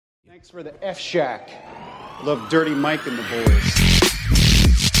Thanks for the F Shack. Love Dirty Mike and the boys.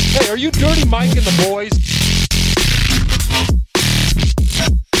 Hey, are you Dirty Mike and the boys?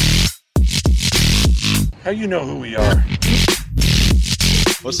 How you know who we are?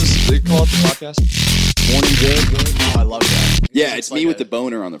 What's this? They call it the podcast? Morning Good. Oh, I love that. Yeah, it's me with the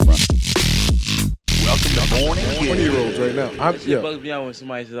boner on the front. Welcome to Morning 20-year-olds right now. It bugs me out when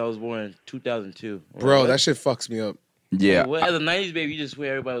somebody says I was born in 2002. Bro, that shit fucks me up. Yeah. Well, as a 90s baby, you just swear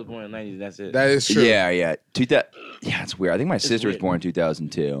everybody was born in the 90s. That's it. That is true. Yeah. Yeah, it's weird. I think my sister was weird. born in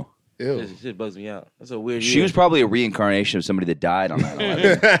 2002. Ew. This shit bugs me out. That's a weird She year. was probably a reincarnation of somebody that died on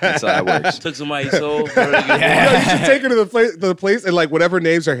 9/11. That's how that works. Took somebody's soul. For her to get born. No, you should take her to the place and like whatever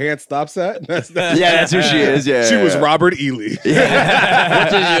names her hand stops at. That's Yeah, that's who she is. Yeah. She was yeah. Robert Ely. What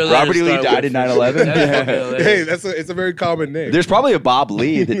does your letter Robert E. Lee start died with? in 9/11. That's fucking hilarious. Hey, it's a very common name. There's probably a Bob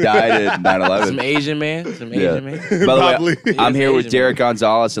Lee that died in 9/11. Some Asian man. Some Yeah. Asian man. By the Bob way, Lee. I'm here with Asian Derek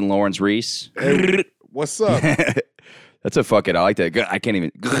Gonzalez and Lawrence Reese. Hey, what's up? That's a fucking. I like that. Good. I can't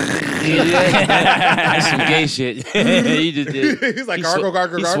even. That's some gay shit. You just did. He's like, He gargle,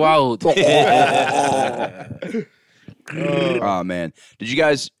 gargle, He gargle. swallowed. Oh man, did you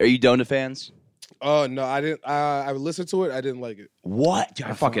guys? Are you Donda fans? Oh no, I didn't. I listened to it. I didn't like it. What? Dude,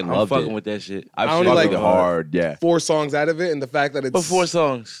 I fucking I'm loved fucking it. with that shit. I only fucking like like it hard. Yeah. 4 songs out of it, and the fact that it's But 4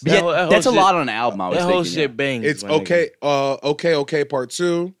 songs. But yeah, whole that's a shit- lot on an album. I was That thinking. whole shit bangs. It's my nigga. okay, part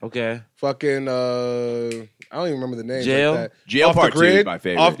 2. Okay. Fucking I don't even remember the name. Jail? Like that. Jail Off Part the 2 is grid, my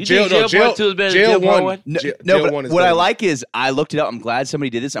favorite. Off You jail, think no, Jail jail, Part 2 is better than jail Jail Part 1. 1? No, Jail no, but 1 is what I better. like is I looked it up. I'm glad somebody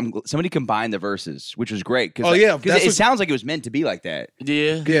did this. Somebody combined the verses, which was great. Oh, yeah, because that's it what- sounds like it was meant to be like that.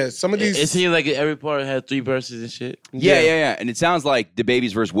 Yeah. Yeah, some of these. It seemed like every part had 3 verses and shit. Yeah. And it sounds like the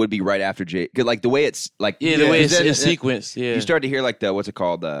baby's verse would be right after Jay. 'Cause, like the way it's like. Yeah, the way it's then- in sequence. Yeah. You start to hear like the what's it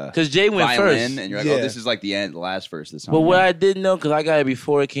called? Because Jay went violin, first. and you're like, Yeah. oh, this is like the end, the last verse of the song. But what I didn't know, because I got it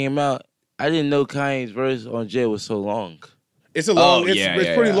before it came out, I didn't know Kanye's verse on Jay was so long. It's a long. Oh, it's yeah, it's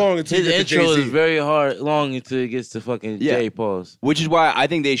yeah, pretty yeah. long until His you get to intro Jay-Z. is very hard, long until it gets to fucking Yeah. Jay pause. Which is why I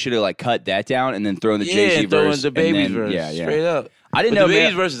think they should have like cut that down and then thrown the Yeah, Jay-Z and throwing verse. the and baby's then- verse. Yeah. Straight up. I didn't But know the man.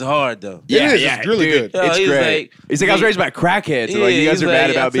 baby's verse is hard, though. Yeah, It is. yeah, It's really dude, good. It's He's great. like- He's like, I was raised by crackheads. So, like, you guys he's are mad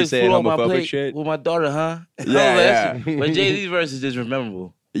like, about I me took saying food on my homophobic plate shit. with my daughter, huh? Yeah, But Jay-Z's verse is just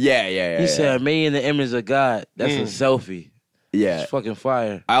memorable. Yeah. He said, "Made in the image of God." That's a selfie. Yeah. It's fucking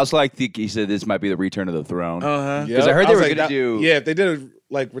fire. I also like he said this might be the return of the throne. Uh-huh. Yep. I heard they was were like, gonna do- Yeah, if they did it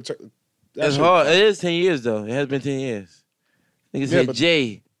like return. that It's shit- hard. It is 10 years, though. It has been 10 years. Niggas Yeah, said but-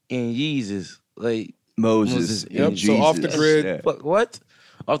 Jay and Yeezus. Like, Moses. Moses. and Yep, so off the Jesus. grid. Yeah. fuck, what?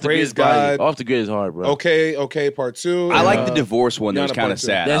 Off the Praise grid is body. God. Off the grid is hard, bro. Okay, part 2. I like the divorce one. That was Yana kind Part of 2.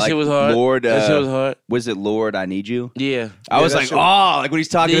 sad. That I like shit was hard. Lord, That shit was hard. was it Lord, I Need You? Yeah. I was that like, shit- like when he's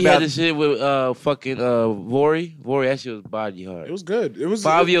talking Then he about. had the shit with fucking Vori. Vori, that shit was body hard. It was good. It was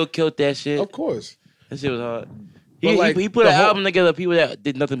Fabio killed that shit. Of course. That shit was hard. But, like, He put the an whole- album together of people that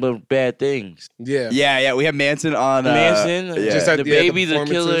did nothing but bad things. Yeah. Yeah. We have Manson on. Manson, Yeah. Just at the the- yeah, the baby, the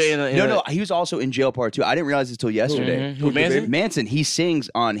killer. performances. No, he was also in Jail Part 2. I didn't realize this till yesterday. Who, Manson? Manson, he sings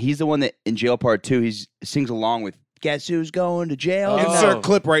on. He's the one that in Jail Part 2. He sings along with. Guess who's going to jail? Oh. Insert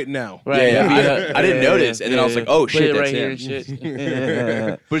clip right now. Right. Yeah. I didn't notice, and then I was like, oh, Put shit, it that's right here him. and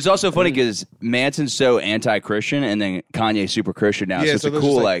shit. But it's also funny because Manson's so anti-Christian, and then Kanye's super Christian now. so it's a there's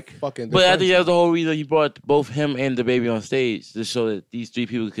cool just, like. fucking. But I difference. think that's the whole reason he brought both him and the baby on stage to show that these 3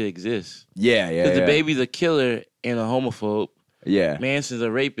 people could exist. Yeah. Because the baby's a killer and a homophobe. Yeah. Manson's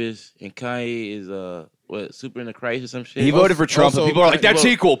a rapist, and Kanye is super into Christ or some shit. He voted for Trump, and also- people are like, "That's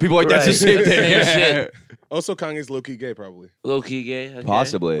well, equal." People are like, "That's the right. same thing." Same shit. Also, Kanye's low key gay, probably. Low key gay. Okay.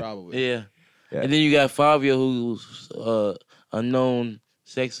 Possibly. Probably. Yeah. Yeah. And then you got Fabio, who's a known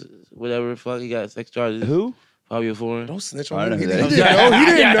sex, whatever. Fuck, he got sex charges. Who? Fabio Foreign. Don't snitch I on don't him. know He who didn't that know. He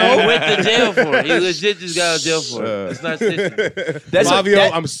didn't He know. went to jail for it. He legit just got out of jail for it. It's not snitching. That's Fabio,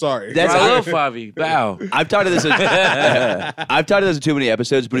 that- I'm sorry. that's- I love Fabi. Bow. I've talked to this. I've talked to this in too many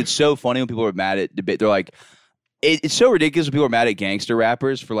episodes, but it's so funny when people are mad at debate. They're like, it's so ridiculous when people are mad at gangster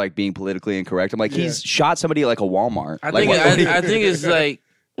rappers for like being politically incorrect. I'm like, he's shot somebody at like a Walmart. I Like, think what- I think it's like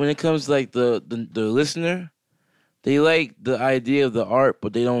when it comes to like the listener, they like the idea of the art,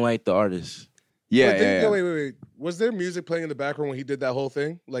 but they don't like the artist. yeah, Wait, yeah. wait. Was there music playing in the background when he did that whole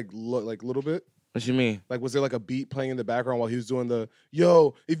thing? Like little bit? What you mean? Like, was there like a beat playing in the background while he was doing the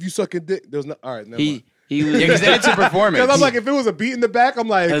yo? If you suck a dick, there was no. All right, never mind. He was. Yeah, because then it's a performance. Because I'm like, if it was a beat in the back, I'm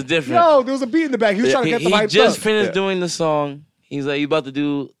like, That's different. Yo, there was a beat in the back. He was trying to get the he hype just up. finished doing the song. He's like, you about to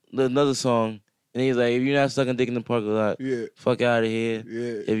do another song. And he's like, if you're not sucking dick in the parking lot, Yeah. fuck out of here.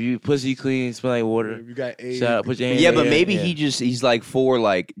 Yeah. If you pussy clean, smell like water, If you got AIDS. shout out, put your hand Yeah, in the but air. maybe Yeah. he's like for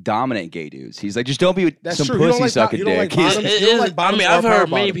like dominant gay dudes. He's like, just don't be with That's some true. You don't pussy like sucking you don't like dick. He's- bottoms? You don't like I bottoms mean, or I've power heard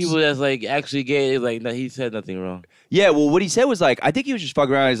many bottoms? people that's like actually gay. Like, no, he said nothing wrong. yeah, well, what he said was like, I think he was just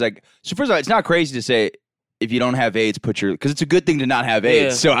fucking around. He's like, so first of all, it's not crazy to say if you don't have AIDS, because it's a good thing to not have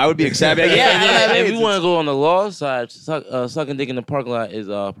AIDS. Yeah. So I would be excited. Like, yeah, I And don't then have if AIDS. you want to go on the law side, sucking dick in the parking lot is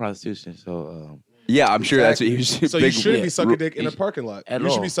prostitution. So Yeah, I'm sure that's what he was. So you big- shouldn't be sucking dick in You a parking lot. at You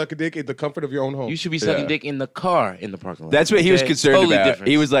should all. be sucking dick in the comfort of your own home. you should be sucking Yeah. dick in the car in the parking lot. That's what he was Okay? concerned Totally about. different.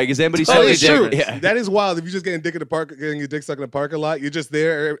 He was like, is anybody That Totally sucking is dick? different. true. Yeah. That is wild. If you just getting your dick sucked in the parking lot, you're just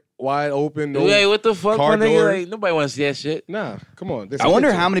there wide open. No, Hey, what the fuck, car my nigga? door. Like, nobody wants to see that shit. Nah, come on. I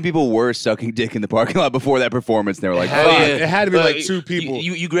wonder how many people were sucking dick in the parking lot before that performance. And they were like, Hell fuck. yeah. It had to be Look, like two people.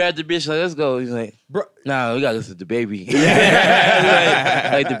 You grabbed the bitch like, let's go. He's like, Bro, nah, we gotta listen to Baby.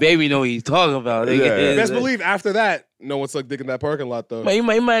 like the baby know what he's talking about. Nigga. Yeah. It's best like- believe after that, no one sucked dick in that parking lot though. Man, he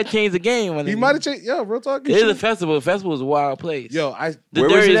might have changed the game. He might have changed. Yo, real talk. It is a festival. The festival is a wild place. Yo, I. the Where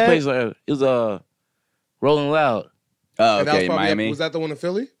was it dirtiest at? place on earth. It was Rolling Loud. Oh, and that was okay, probably Miami. was that the one in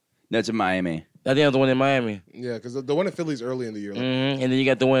Philly? That's in Miami. I think that was the one in Miami. Yeah, because the one in Philly's early in the year. Like, And then you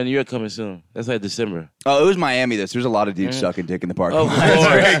got the one in New York coming soon. That's like December. Oh, it was Miami. There's a lot of dudes sucking dick in the parking Of lot. course.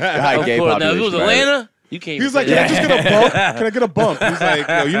 High Of gay course. Now, if it was population, right? Atlanta, you can't. He was like, "Can I just get a bump? Can I get a bump?" He's like,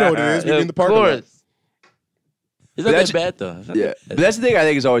 "Yo, you know what it is. We in the parking lot." It's But not that's- that bad though. It's not Yeah, that but bad. that's the thing I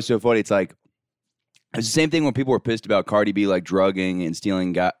think is always so funny. It's like it's the same thing when people were pissed about Cardi B like drugging and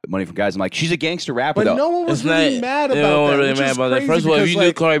stealing money from guys. I'm like, she's a gangster rapper. But though. no one was It's really not, mad no about one that. really which mad is about that. crazy First of all, if because, you knew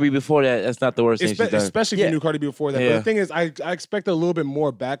like, Cardi B before that, that's not the worst thing she's done. especially if you Yeah. knew Cardi B before that. But Yeah. the thing is, I expected a little bit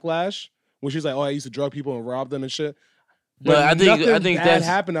more backlash when she's like, "Oh, I used to drug people and rob them and shit." No, But I think nothing bad that's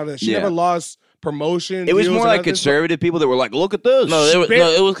happened out of that. She Yeah. never lost promotion. It was deals more or like nothing. conservative people that were like, look at this. No, Spit-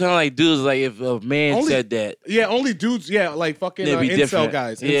 it was kind of like dudes. Like if a man Only- said that, Yeah, only dudes. Yeah, like fucking They'd be incel different.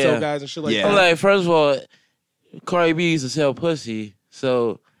 guys, Yeah. incel guys and shit like Yeah. I'm that. like, first of all, Cardi B used to sell pussy,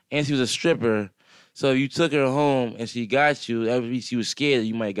 so and she was a stripper. So if you took her home and she got you, that would be she was scared that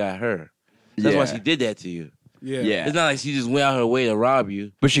you might got her. That's why Yeah. she did that to you. Yeah, Yeah. It's not like she just went out her way to rob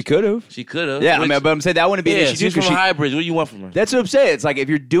you. But she could have. She could have. Yeah, I mean, but I'm saying that wouldn't be an yeah, issue she's too, from 'cause she- Highbridge. What do you want from her? That's what I'm saying. It's like if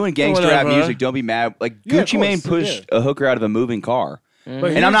you're doing gangster rap Whatever. music, don't be mad. Like Yeah, of Gucci Mane course, pushed a hooker out of a moving car. But And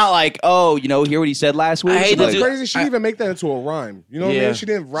I'm here's- not like, oh, hear what he said last week? I hate But to it's do- crazy. She didn't even make that into a rhyme. You know what I Yeah. mean? She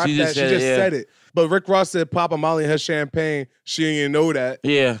didn't rap She that. just She said just it, yeah. said it. But Rick Ross said, "Papa Molly and her champagne." She didn't even know that.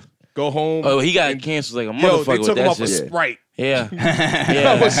 Yeah. Go home. Oh, he got and- canceled like a Yo, motherfucker they with took him that off a shit. Sprite. Yeah.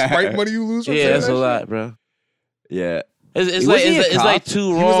 How much Yeah. Sprite money you lose from Yeah, saying that's that a shit? lot, bro. Yeah. It's Wasn't like he a it's cop? like two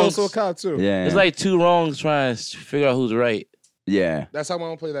He was wrongs. also a cop too. Yeah. It's like two wrongs trying to figure out who's right. yeah. That's how I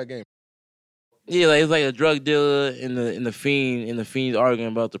don't play that game. Yeah, like it's like a drug dealer and the fiend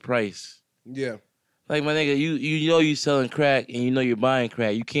arguing about the price. Yeah, Like my nigga, you know you selling crack and you know you're buying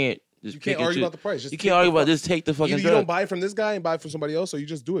crack. You can't just you can't pick and argue choose. about the price. Just You take can't argue the about this. Take the fucking Either you drug. don't buy it from this guy and buy it from somebody else, or you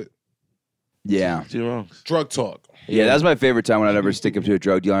just do it. Yeah. Two wrongs. Drug talk. Yeah, that was my favorite time when I'd ever stick up to a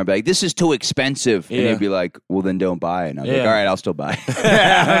drug dealer and be like, this is too expensive. And Yeah. he'd be like, well, then don't buy it. And I was like, Yeah. all right, I'll still buy it.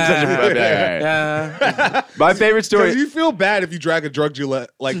 I'm such a fuck. All right. My favorite Because story. you feel bad if you drag a drug dealer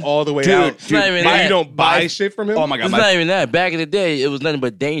like all the way Dude, out. It's not even Why that. you don't buy shit from him? Oh my God. It's not even that. Back in the day, it was nothing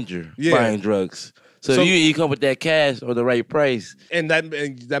but danger Yeah. buying drugs. So, So- you come with that cash or the right price, And that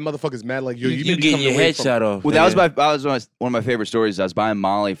motherfucker's mad like, yo, you you may be getting coming your away head from- shot off. Well, that was Yeah. one of my favorite stories. I was buying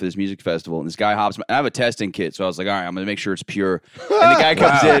Molly for this music festival, and this guy hops. I have a testing kit, so I was like, all right, I'm gonna make sure it's pure. And the guy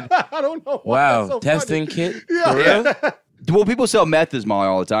comes in. I don't know. why Wow, that's so testing funny. kit. Yeah. For real? Well, people sell meth as Molly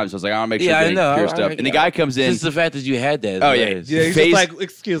all the time, so I was like, I want to make sure Yeah, I'm I getting know. pure I- stuff. I- And the guy comes in. Just the fact that you had that. is Oh, yeah. hilarious. Yeah, he's Face- just like,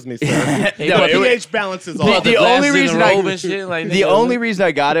 excuse me, sir. Hey, No, put it the- was- pH balance is put off. the glasses only in the reason I- robe and shit, like, The nigga, only reason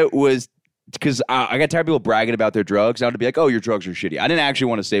I got it was because I got tired of people bragging about their drugs. I wanted to be like, oh, your drugs are shitty. I didn't actually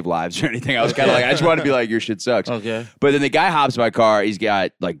want to save lives or anything. I was kind of like, I just wanted to be like, your shit sucks. Okay. But then the guy hops in my car. He's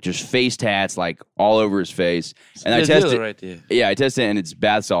got like just face tats like all over his face. And I Good tested. dealer right there. Yeah, I tested it and it's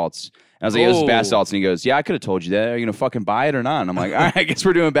bath salts. And I was like, this is bath Oh. salts. And he goes, yeah, I could have told you that. Are you going to fucking buy it or not? And I'm like, all right, I guess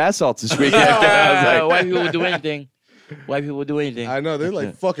we're doing bath salts this weekend. I was like, White people would do anything. White people would do anything. I know. They're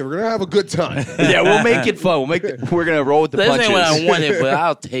like, fuck it. We're going to have a good time. yeah, we'll make it fun. We're going to roll with the This punches. ain't what I wanted, but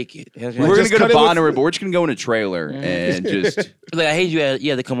I'll take it. It's We're going Just to go cut to it with- Bonnaroo, but we're just going to go in a trailer and just. like I hate you had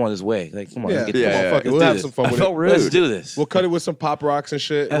to come on this way. Like, come on, Yeah, let's get come this. on, yeah, fuck it. let's We'll do have this. some fun I with felt it. rude. Let's do this. We'll cut it with some pop rocks and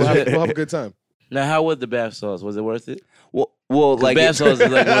shit. We'll have a good time. Now, how was the bath sauce? Was it worth it? Well, like. bath sauce is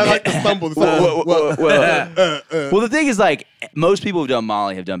like, I like the stumble. well, the thing is, like, most people who've done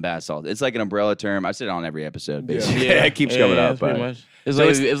Molly have done bath salts. It's like an umbrella term. I said it on every episode, basically. Yeah. it keeps coming up. Pretty But much. It's So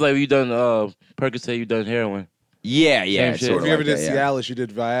like it's- it's like you done Percocet, you done heroin. Yeah, yeah. Same shit. Sort If of you ever like did that, yeah. Cialis, you did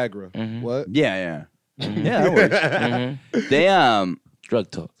Viagra. Mhm. What? Yeah, yeah, that works. They Drug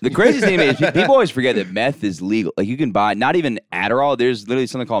talk. The craziest thing is people always forget that meth is legal. Like you can buy not even Adderall. There's literally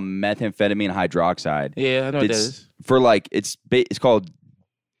something called methamphetamine hydroxide. Yeah, I know what that It's is. for like it's called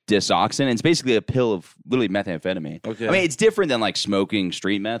Disoxin. It's basically a pill of literally methamphetamine. Okay. I mean, it's different than like smoking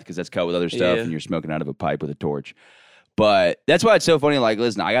street meth because that's cut with other stuff Yeah. and you're smoking out of a pipe with a torch. But that's why it's so funny. Like,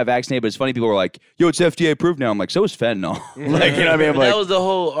 listen, I got vaccinated, but it's funny. People were like, "Yo, it's FDA approved now." I'm like, "So is fentanyl." Like, you know what I mean? I'm like, that was the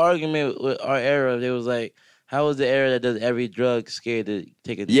whole argument with our era. They was like, how is the era that does every drug scared to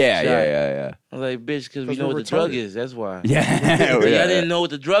take a yeah, shot? yeah. I was like, bitch, because we 'Cause know we're what the drug retarded. is. That's why. Yeah, Y'all yeah. didn't know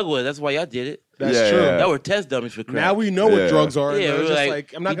what the drug was. That's why y'all did it. That's Yeah, true. yeah. Y'all were test dummies for crap. Now we know what Yeah. drugs are. yeah, and we it's were just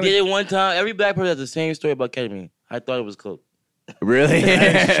like, I'm not we gonna. did it one time. Every black person has the same story about ketamine. I thought it was coke. Really?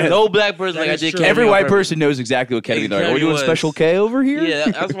 No black person That like I is did true. ketamine. Every on white purpose. person knows exactly what ketamine is. Like, are we doing was. special K over here?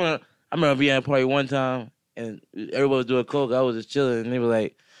 Yeah, that's when I remember being at a party one time and everybody was doing coke. I was just chilling and they were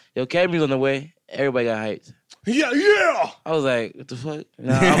like, "Yo, ketamine's on the way." Everybody got hyped. Yeah. I was like, "What the fuck?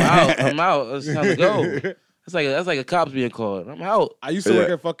 Nah, I'm out. I'm out. It's time to go." That's like a cops being called. I'm out. I used to work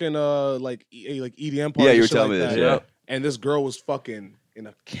Yeah. at fucking like EDM parties. Yeah, you were shit telling like me this. that. Yeah. And this girl was fucking in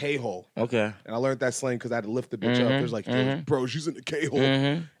a K-hole. Okay. And I learned that slang because I had to lift the bitch up. Mhm, There's like, mhm. bro, she's in the K-hole.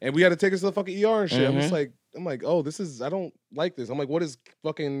 Mm-hmm. And we had to take her to the fucking ER and shit. I'm Mhm. just like, oh, I don't like this. I'm like, what is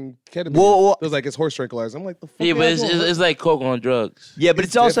fucking ketamine? Well, It was like, it's horse tranquilizer. I'm like, the fuck? Yeah, but y'all it's, doing? it's, it's like coke on drugs. yeah, but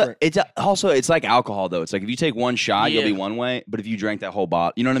It's it's also it's like alcohol though. It's like if you take one shot, you'll Yeah. be one way, but if you drank that whole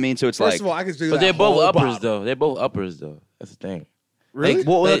bottle, you know what I mean? So it's First like of all, I can do But that they're both whole uppers bottle. though. They're both uppers though. That's the thing. Really? Like,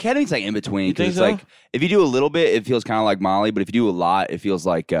 well, But- ketamine's like in between You because think it's so? like if you do a little bit, it feels kind of like Molly, but if you do a lot, it feels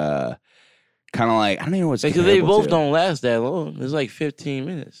like kind of like I don't even know what's Because they comparable both to. don't last that long. It's like 15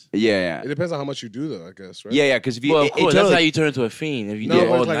 minutes. It depends on how much you do, though, I guess, right? Yeah. Because if you, Well, of it course, totally- that's how you turn into a fiend. If you No, do it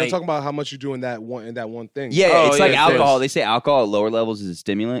but all it's like I'm night. talking about how much you do in that one thing. Yeah, Oh, it's like yeah, alcohol. there's- They say alcohol at lower levels is a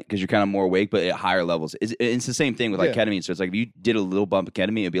stimulant because you're kind of more awake, but at higher levels, it's the same thing with like Yeah. ketamine. So it's like if you did a little bump of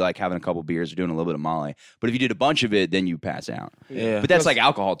ketamine, it'd be like having a couple beers or doing a little bit of Molly. But if you did a bunch of it, then you pass out. Yeah. But that's like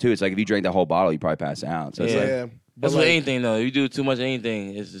alcohol too. It's like if you drank the whole bottle, you probably pass out. So it's Yeah. like, Yeah. That's But with like, anything though. You do too much of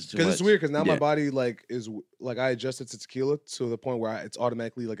anything, it's just too much. because it's weird. Because now my Yeah. body like is like I adjusted to tequila to the point where it's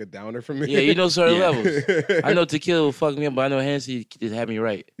automatically like a downer for me. Yeah, you know certain Yeah. levels. I know tequila will fuck me up, but I know Hennessy just had me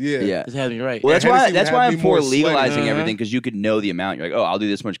right. Yeah. yeah. Just had me right. Well, that's And why Hennessy would have I'm me for more sweaty. legalizing Uh-huh. everything because you could know the amount. You're like, oh, I'll do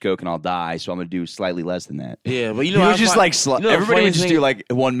this much coke and I'll die, so I'm gonna do slightly less than that. Yeah, but you You know, know, I just find- like you know the everybody would funniest just thing- do like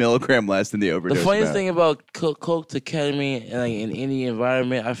 1 milligram less than the The overdose. funniest amount. thing about coke to ketamine, and like in any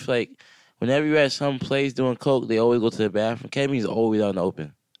environment, I feel like whenever you're at some place doing coke, they always go to the bathroom. Ketamine is always out in the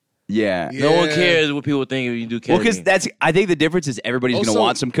open. yeah. No one Yeah. cares what people think if you do ketamine. Well, because I think the difference is everybody's Also, gonna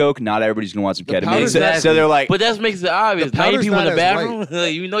want some coke. Not everybody's gonna want some the ketamine. powder's So, not- so they're like, but that makes it obvious. The 90 powder's people in the not as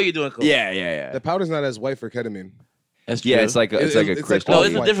bathroom, you know you're doing coke. yeah. The powder's not as white for ketamine. That's true. Yeah, it's like a It's like crystal. no, all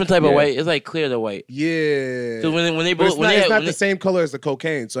it's a white. different type of Yeah. white. It's like clear to white. Yeah. So when they But both it's when not, they it's not when the they- same color as the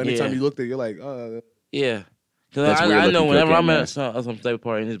cocaine. So anytime Yeah. you look at it, you're like, yeah. 'Cause That's I weird know looking whenever I'm cocaine, at some type of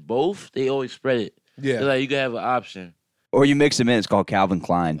party and it's both, they always spread it. yeah. It's like you can have an option. Or you mix them in. It's called Calvin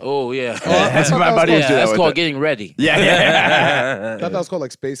Klein. Oh yeah. That's thought my that was buddy called- used to do that that's with called it. getting ready. Yeah. I thought that was called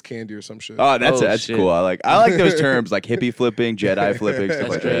like space candy or some shit. Oh, that's Oh, that's shit. cool. I like those terms like hippie flipping, Jedi flipping, stuff That's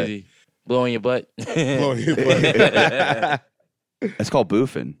like crazy. Blowing your butt. Blowing your butt. that. That's called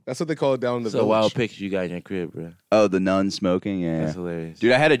boofing. That's what they call it down in the It's a village. wild picture you got in your crib, bro. Oh, the nun smoking. Yeah, That's hilarious.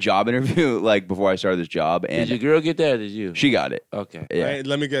 dude. I had a job interview like before I started this job, Did and your girl get that or did you? she got it. Okay. Yeah. Right,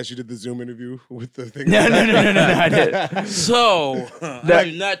 let me guess, you did the Zoom interview with the thing. No, I did. So, I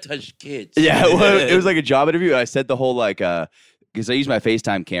do not touch kids. Yeah, well, it was like a job interview. I said the whole like because I used my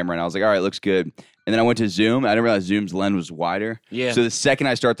FaceTime camera and I was like, all right, looks good. And then I went to Zoom. I didn't realize Zoom's lens was wider. Yeah. So the second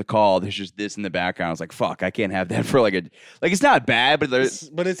I start the call, there's just this in the background. I was like, fuck, I can't have that for like it's not bad, but there's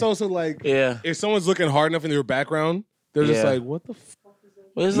But it's also like, Yeah. if someone's looking hard enough in your background, they're just Yeah. like, what the fuck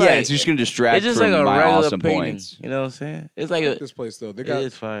Well, it's yeah, like, it's just gonna distract it's just from like a my regular awesome painting. points. You know what I'm saying? It's like is a, this place though? They it got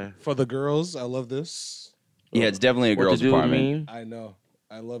is fire. for the girls. I love this. Yeah, it's definitely a What girl's to do apartment. meme? I know.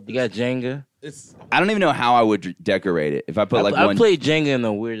 I love this. You got Jenga. It's I don't even know how I would decorate it if I put like I one. played Jenga in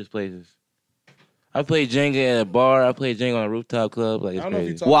the weirdest places. I played Jenga at a bar. I played Jenga on a rooftop club. Like I it's don't know if you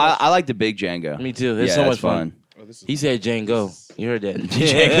crazy. talk Well, about. I like the big Jenga. Me too. It's yeah, so that's much fun. Oh, this is He said Django. You heard that? Jenga,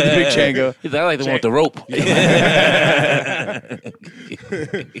 the big Django. He's like, I like the one with the rope.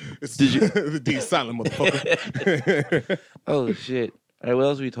 it's the D silent motherfucker. Oh shit! All right, what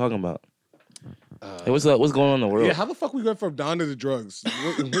else are we talking about? Hey, what's up? What's going on in the world? Yeah, how the fuck we went from Don to the drugs?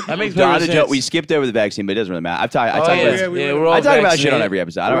 That makes Don perfect the Joke. sense. We skipped over the vaccine, but it doesn't really matter. I talk Oh, about yeah, yeah, we yeah, were- we're all I talk about shit on vaccinated. every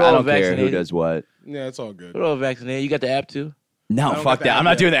episode. I We're don't all care who vaccinated. does what. Yeah, it's all good. We're all vaccinated. You got the app too? No, don't fuck got the that. app I'm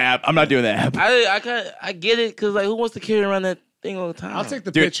not yet. doing the app. I'm not doing the app. I get it because like who wants to carry around that thing all the time? I'll take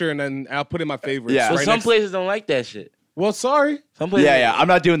the Dude. picture and then I'll put in my favorites. Yeah. But right some next- places don't like that shit. Well, sorry. Some places, Yeah, I'm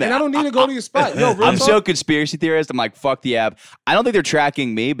not doing that. And I don't need to go to your spot. Yo, real I'm talk. so conspiracy theorist. I'm like, fuck the app. I don't think they're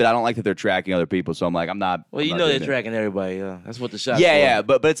tracking me, but I don't like that they're tracking other people. So I'm like, I'm not. Well, I'm you not know they're doing it. tracking everybody. Yeah, that's what the shot. Yeah,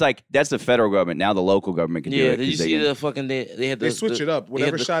 but it's like that's the federal government. Now the local government can do Yeah, it. did you 'cause they see can- the fucking they had the, They switch it up. they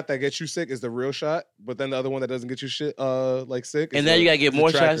Whatever had the- shot that gets you sick is the real shot, but then the other one that doesn't get you shit like sick. And now you gotta get more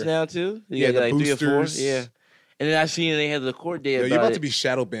shots tracker. now too. You Yeah, gotta the get like 3 or 4. boosters. Yeah. And then I seen they had the court day Yo, about you're about it. to be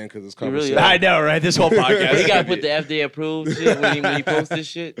shadow banned because it's You really conversation. are. I know, right? This whole podcast. They gotta put the FDA approved shit when he posts this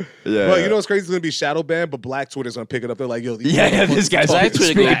shit. Yeah, But you know what's crazy? It's gonna be shadow banned, but Black Twitter's gonna pick it up. They're like, yo, these Yeah, motherfuckers this guy's talking Black Twitter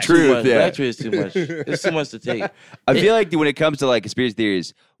speaking got truth, too much. yeah. Black Twitter is too much. It's too much to take. I feel like when it comes to like conspiracy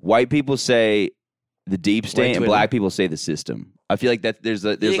theories, white people say the deep state and Twitter. black people say the system. I feel like that there's Yeah,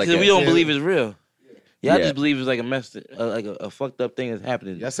 like because we don't yeah. believe it's real. Yeah, I Yeah. just believe it's like a mess, like a fucked up thing that's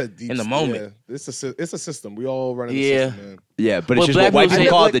happening. Yeah, I said deep In the state. moment. Yeah. It's a system. We all run in the Yeah. system, man. yeah, but Well, it's just black what white people people say-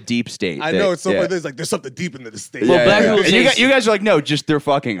 call like- it the deep state. I know it's so yeah. funny. There's like there's something deep into the state. Well, black yeah. people And say- you guys are like, no, just they're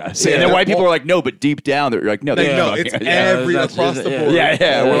fucking us. Yeah, and then they're white people all- are like, no, but deep down they're like, no, Like, they're no, fucking it's us. every it's not- across the yeah. board.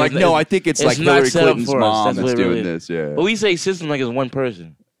 Yeah. We're like, no, I think it's like it's not Hillary set up Clinton's for us. mom That's that's what it doing really this. Yeah, But we say system like it's one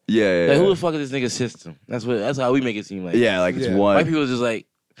person. yeah. Like who the fuck is this nigga system? That's how we make it seem like. Yeah, like it's Yeah. one. White people are just like,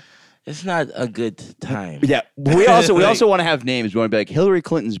 it's not a good time. Yeah, we also Like- want to have names. We want to be like Hillary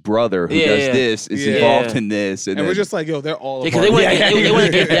Clinton's brother who Yeah, does yeah. this is Yeah. involved in this, And we're just like, yo, they're all. Because a they part want of it. to they want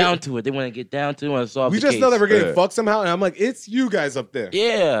to get down to it. They want to get down to it. Want to solve We the just case. know that we're getting Yeah. fucked somehow, and I'm like, it's you guys up there.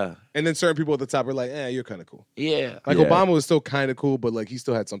 Yeah. And then certain people at the top are like, you're kind of cool. Yeah. Like Yeah. Obama was still kind of cool, but like he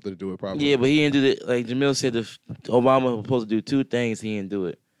still had something to do with probably. Yeah, but he didn't do that. Like Jamil said, Obama was supposed to do 2 things. He didn't do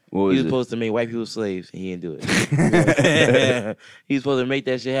it. what He was was it? supposed to make white people slaves. And he didn't do it. He was supposed to make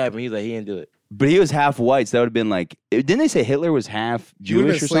that shit happen. He's like, he didn't do it. But he was half white, so that would have been like. Didn't they say Hitler was half He would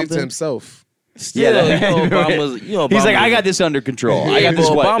have Jewish been or slave to something? himself. Still, that- you know, Obama's. You know, He's like, Obama's- I got this under control. Yeah, I got but this.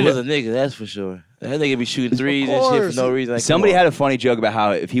 Obama's a nigga, that's for sure. That nigga be shooting threes and shit course. for no reason. Like, Somebody come had a funny joke about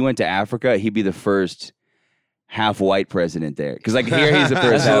how if he went to Africa, he'd be the first half white president there. Because like here he's the first.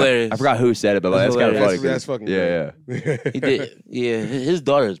 That's half- hilarious. I forgot who said it, but That's that's kind of funny. That's fucking yeah, great. yeah. on. He did. Yeah, his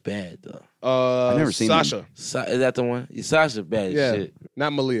daughter is bad though. I've never seen Sasha. Is that the one? Yeah, Sasha bad as Yeah, shit.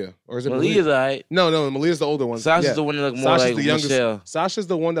 not Malia, or is it Malia's Malia? alright. No, Malia's the older one. Sasha's Yeah. the one that look more Sasha's like the youngest. Michelle. Sasha's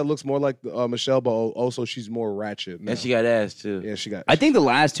the one that looks more like Michelle, but also she's more ratchet. now. And she got ass too. yeah, she got. I think the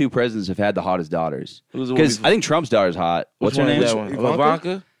last 2 presidents have had the hottest daughters. Who's the one Because before- I think Trump's daughter's hot. What's her Which name? is that one? Ivanka?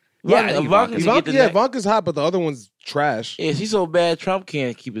 Ivanka? Yeah, I think Ivanka can get the neck. Ivanka's hot, but the other one's trash. Yeah, she's so bad. Trump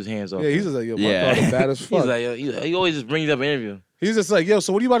can't keep his hands off. Yeah, her. he's just like, yo, my Yeah. daughter bad as He's fuck. like, he always just brings up an interview. He's just like, yo,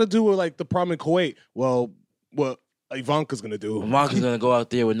 so what are you about to do with like the problem in Kuwait? Well, what Ivanka's gonna do? Ivanka's gonna go out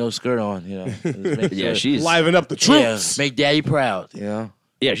there with no skirt on, you know. Just make Yeah, sure- she's Liven up the troops. Yeah, make daddy proud, you know.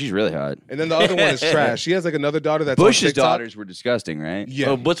 yeah, she's really hot. And then the other one is trash. She has like another daughter that's Bush's on TikTok. daughters were disgusting, right? Yeah,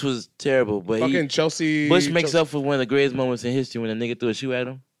 Oh, Bush was terrible, but fucking Chelsea. Bush makes Chelsea. up for one of the greatest moments in history when a nigga threw a shoe at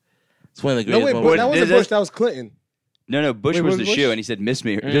him. It's one of the No greatest wait, but moments. that wasn't Did Bush. it? That was Clinton. No, Bush Wait, was was the Bush? shoe, and he said, "Miss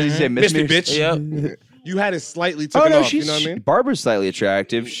me." Does he say, "Miss me, bitch"? Yep. You had it slightly Oh taken no, off. she's You know what I mean? Barbara's slightly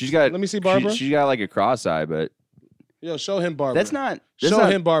attractive. She's got. Let me see Barbara. She's got like a cross eye, but Yo, show him Barbara. that's not. Show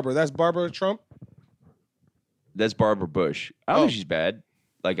him Barbara. That's Barbara Trump. That's Barbara Bush. I don't think she's bad.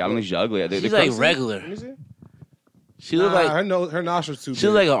 Like I don't think she's ugly. The She's like cross- regular. Let me see. She look like her nostrils too. she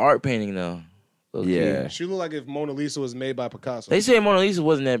look like an art painting though. Low-key. Yeah. She looked like if Mona Lisa was made by Picasso. They say Mona Lisa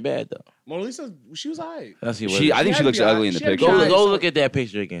wasn't that bad though. Mona Lisa, she was alright. I see what. She, I think had she to looks be ugly in the she had to be picture. alright. go look at that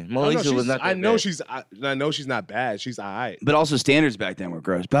picture again. Mona I know Lisa was she's- not. That I know bad. I know she's not bad. She's alright. But also standards back then were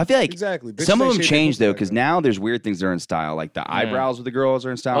gross. But I feel like Exactly. Bitches some of ain't them shaped their changed pussy though, like because that. now there's weird things that are in style. Like the eyebrows with the girls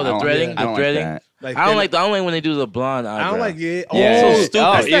are in style. Oh, the I don't threading? Like, I don't The threading? Like that. Like, I don't then- like the only when they do the blonde eyebrow. I don't like it. Oh, Yeah. So stupid.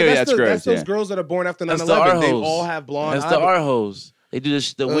 Oh, That's yeah, that's that's the- gross. That's those yeah. girls that are born after That's 9/11. the art They hoes. all have blonde. That's the eyebrows. art hoes. They do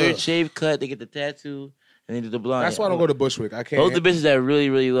the weird Ugh. shave cut. They get the tattoo and they do the blonde. That's why I don't go to Bushwick. I can't. Those are the bitches that really,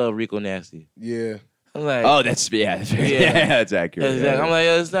 really love Rico Nasty. Yeah. I'm like, Oh, that's yeah, that's accurate. Exactly. Yeah. I'm like,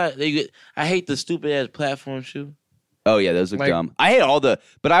 it's not. I hate the stupid ass platform shoe. Oh yeah, those look Like- dumb. I hate all but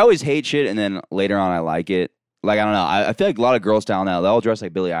I always hate shit, and then later on I like it. Like I don't know. I feel like a lot of girl style now. They all dress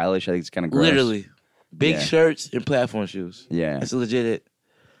like Billie Eilish. I think it's kind of gross. Literally, big Yeah. shirts and platform shoes. Yeah, That's legit. It.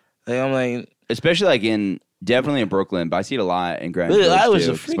 Like I'm like, especially like definitely in Brooklyn, but I see it a lot in Grand Billie Village Eilish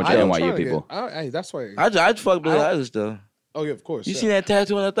too. a It's a freak. bunch I of am NYU trying to people. Hey, that's why. I'd fuck Billie I don't- Eilish though. Oh yeah, of course. You yeah. see that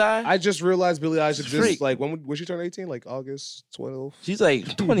tattoo on her thigh? I just realized Billie Eilish Freak. just like when she turn 18, like August 12th. She's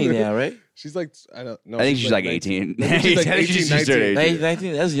like 20 now, right? She's like I don't know. I think she's like 19. 18. I think she's like I think 18, she's just turned 19. 18.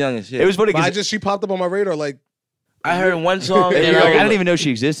 19. That's young as shit. It was funny But because she popped up on my radar like I heard one song and I I, didn't even know she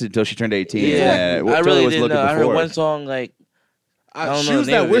existed until she turned 18. Yeah, Well, I totally really was didn't looking know. I heard before. one song like I don't She know was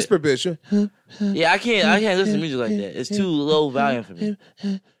the name that of it. whisper bitch. Yeah, I can't listen to music like that. It's too low volume for me.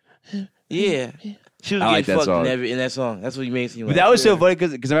 Yeah. She was I like getting that fucked song. in that song. That's what you made it seem But like. that was so funny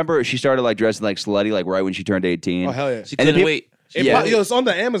because I remember she started like dressing like slutty like right when she turned 18. Oh hell yeah! She and then couldn't people- wait. Yeah. Yo, it's on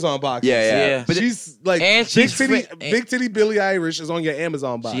the Amazon box. Yeah, yeah. Yeah. But She's like And she's big titty Billie Irish is on your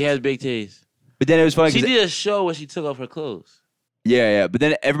Amazon box. She has big titties. But then it was funny She 'cause did a show where she took off her clothes. yeah. But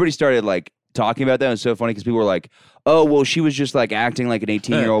then everybody started like talking about that. It was so funny because people were like, "Oh, well, she was just like acting like an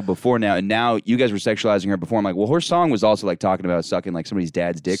 18-year-old before now, and now you guys were sexualizing her before." I'm like, well, her song was also like talking about sucking like somebody's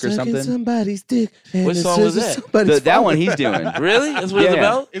dad's dick or something. Somebody's dick. What song was that? That one he's doing. Really? That's what it's Yeah.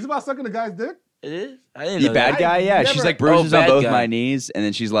 about? It's about sucking a guy's dick. It is? I didn't You know bad that. guy? Yeah. She's never- like bruises Oh, on bad both guy. my knees, and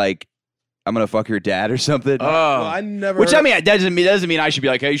then she's like, "I'm gonna fuck your dad" or something. Oh. Well, I never. Which heard- I mean, that doesn't mean I should be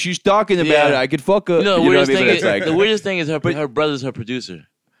like, "Hey, she's talking about Yeah. it. I could fuck her." You know, the what I weirdest mean? thing But is it's like, the weirdest thing is her brother's her producer.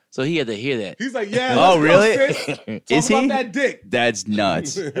 So he had to hear that. he's like, yeah. Oh, let's go, really? sis. Talk Is about he? that dick? that's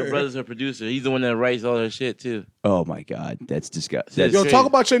nuts. Her brother's her producer. He's the one that writes all her shit too. Oh my god, that's disgusting. It's Yo, crazy. talk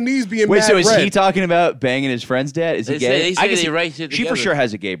about your knees being Wait, mad so is red. he talking about banging his friend's dad? Is he They gay? say, they, I say can they see- write shit She together. for sure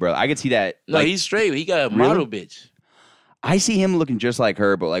has a gay brother. I could see that. No, like, he's straight. He got a Really? model bitch. I see him looking just like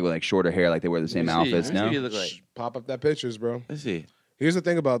her, but like with like shorter hair, like they wear the same Let me see. outfits. Let me see what he No, look like. Pop up that pictures, bro. Let's see. Here's the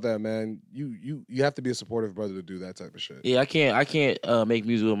thing about that, man. You have to be a supportive brother to do that type of shit. Yeah, I can't make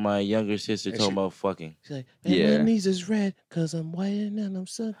music with my younger sister And talking she- about fucking. She's like, Yeah. my knees is red because I'm white and I'm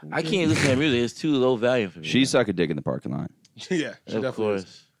sucking. I can't listen to that music. It's too low value for me. she suck a dick in the parking lot. Yeah, she Of definitely course.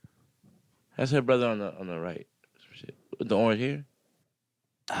 is. That's her brother on the right. Shit. With the orange hair.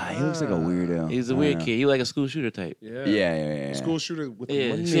 Ah, he looks like a weirdo. He's a I weird don't know. kid. He like a school shooter type. Yeah. Yeah. School shooter with the Yeah,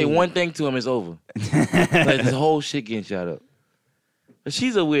 money. say one thing to him, it's over. Like this whole shit getting shot up. But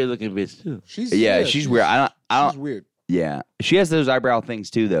she's a weird looking bitch too. She's Yeah, she's weird. I She's don't. weird. Yeah, she has those eyebrow things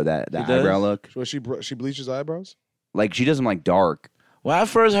too, though. That She does? eyebrow look. So she bleaches eyebrows. like She does them like dark. When I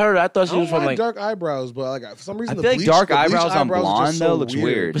first heard her, I thought I she don't was from mind like. dark eyebrows, but like for some reason, I the feel like bleach- dark the bleach eyebrows on are blonde just though so looks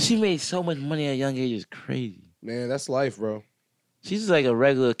weird. But she made so much money at a young age. It's crazy. Man, that's life, bro. She's just like a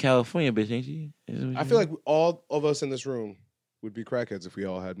regular California bitch, ain't she? I feel like all of us in this room would be crackheads if we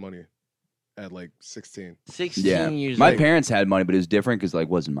all had money at like 16. 16 Yeah, years my old. parents had money, but it was different because like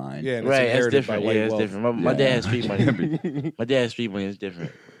wasn't mine. Yeah, and Right, it's that's inherited different. by white Yeah, that's wealth. different. My dad has street money. My dad's street money is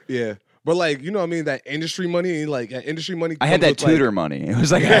different. Yeah, but like you know what I mean, that industry money, like that industry money. I had comes that with, tutor money. It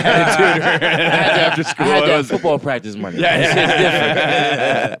was like I had a tutor after school. I had It that was- football practice money. Yeah,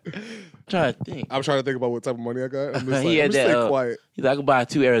 That shit's different. I'm trying to think. I'm trying to think about what type of money I got. I'm just He like, had I'm just that, stay quiet. He's like, I could buy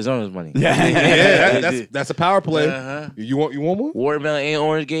 2 Arizona's money. Yeah. Yeah, that's a power play. Uh-huh. You want one? Watermelon and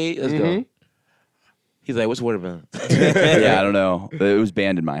orange gate. Let's go. Mhm. He's like, what's watermelon? Yeah, I don't know. It was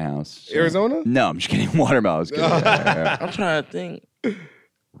banned in my house. so- Arizona? No, I'm just kidding. Watermelon was good. Yeah. I'm trying to think.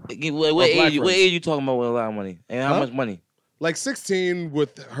 What Black age? What friends. age you talking about with a lot of money? And how Huh? much money? Like 16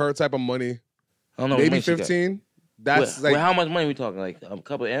 with her type of money, I don't know. what maybe money she got. 15. That's Well, like how much money we talking? Like a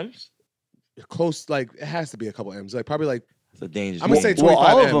couple M's? close. Like it has to be a couple M's. Like probably like It's a dangerous. I'm gonna game. say Well, all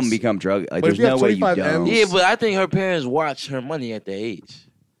 25 of them M's. become drug. Like, But if there's you no have way you 25 don't. M's- Yeah, but I think her parents watch her money at that age.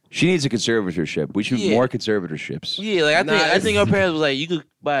 She needs a conservatorship. We should Yeah. more conservatorships. Yeah, like Nah, I think her it's- parents was like, you could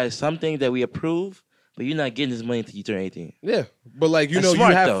buy something that we approve, but you're not getting this money until you turn 18. yeah. But like you That's know,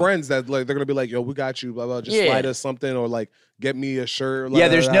 smart, you have though. friends that like they're gonna be like, yo, we got you, blah blah. Just Yeah. slide us something or like get me a shirt. Yeah,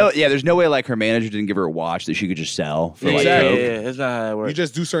 there's no. no. Yeah, there's no way. Like her manager didn't give her a watch that she could just sell for Yeah, like Exactly. coke. yeah, that's not how it works. You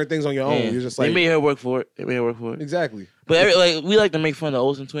just do certain things on your own. Yeah. You're just they like made her work for it. exactly. But like we like to make fun of the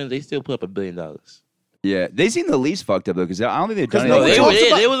Olsen twins. They still put up $1 billion. Yeah, they seem the least fucked up though because I don't think they've done 'Cause No, no anything. one they talks were.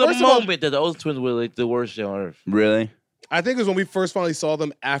 about- There was a first of all- moment that the Olsen twins were like the worst shit on earth. Really? I think it was when we first finally saw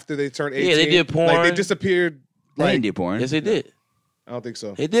them after they turned 18. Yeah, they did Like they porn. disappeared. They Like didn't do porn. Yes, they did. I don't think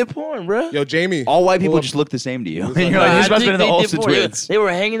so. They did porn, bro. Yo, Jamie. All white people Pull up- just look the same to you. It's And you're like- like, Nah, this I must have been think the they did Olsen porn. twins. They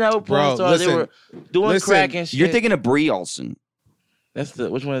were hanging out with porn Bro, stars. They listen. were doing Listen. crack and shit. You're thinking of Brie Olsen. That's the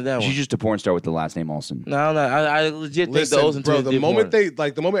which one is that one? She's just a porn star with the last name Olsen. No, I legit think Listen, the Olsen bro. twins The did moment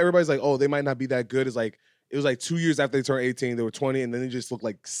porn. the moment everybody's like, oh, they might not be that good is like it was like 2 years after they turned 18. They were 20, and then they just look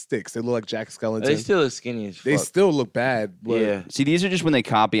like sticks. They look like Jack Skellington. They still look skinny as fuck. They still look bad. But yeah. See, these are just when they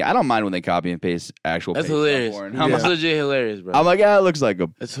copy. I don't mind when they copy and paste actual. That's paste hilarious. porn. Yeah. I'm, That's legit hilarious, bro. I'm like, yeah, it looks like a.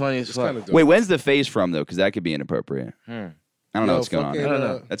 It's funny as it's fuck. kind of Wait, when's the face from though? Because that could be inappropriate. I don't know what's going on. I don't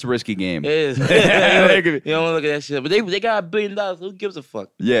know. That's a risky game. It is. you They could be- don't want to look at that shit. But they got $1 billion. Who gives a fuck?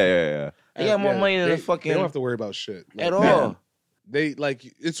 Yeah. They got more money than they, the fucking They don't have to worry about shit Like, at all. They like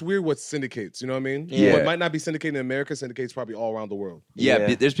it's weird what syndicates. You know what I mean? Yeah. What might not be syndicated in America syndicates probably all around the world. Yeah, Yeah.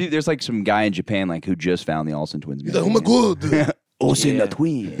 but there's like some guy in Japan like who just found the Olsen twins. He's like, oh my god. Olsen Yeah. the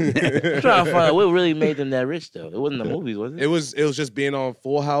twin. I'm trying to find out what really made them that rich though. It wasn't the movies, was it? It was just being on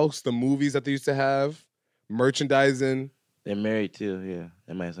Full House, the movies that they used to have, merchandising. They're married too. Yeah,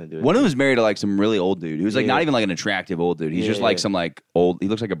 that might have something to do with One it. of them was married to like some really old dude. He was like Yeah. not even like an attractive old dude. He's Yeah, just like yeah. some like old. He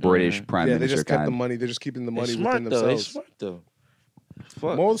looks like a British prime Yeah, they minister just kept kind. the money. They're just keeping the They're money smart within though. They themselves. smart though.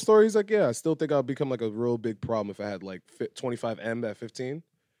 Fuck. Moral of the story is like, yeah, I still think I'll become like a real big problem if I had like 25M at 15.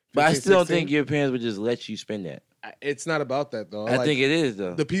 But I 15, still don't 16. think your parents would just let you spend that. It's not about that though. I Like, think it is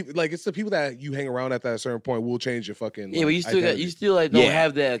though. the people, like it's the people that you hang around at that certain point will change your fucking. Yeah, like, but you still identity. you still like don't Yeah.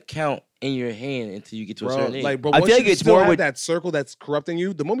 have that account in your hand until you get to a Bro, certain age. like, bro, I once feel like you it's still more have with- that circle that's corrupting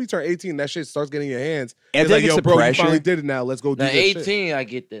you. The moment you turn 18, that shit starts getting in your hands. And I It's feel like, like it's yo, the bro, you pressure. finally did it. Now let's go do now this shit. 18, I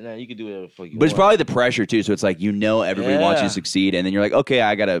get that. Now you can do whatever the fuck you But it's want. probably the pressure too. So it's like everybody wants you Yeah. to succeed, and then you're like, okay,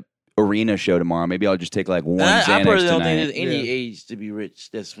 I got a arena show tomorrow. Maybe I'll just take like one I Xanax personally don't tonight. think there's any Yeah. age to be rich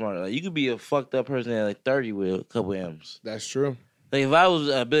that's smart. Like you could be a fucked up person at like 30 with a couple M's. That's true. Like if I was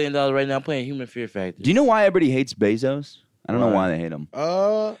 $1 billion right now, I'm playing Human Fear Factor. Do you know why everybody hates Bezos? I don't know Why? why they hate him.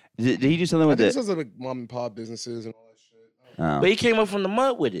 Did he do something I with think it? this is like mom and pop businesses and all that shit. Oh. But he came up from the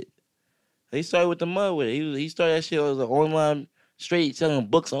mud with it. He started with the mud with it. He started that shit as an online straight selling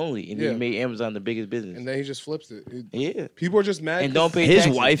books only, and then Yeah. he made Amazon the biggest business. And then he just flips it. Yeah, People are just mad. and 'cause- don't pay His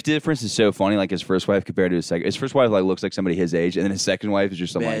taxes. wife difference is so funny. Like his first wife compared to his second. His first wife like looks like somebody his age, and then his second wife is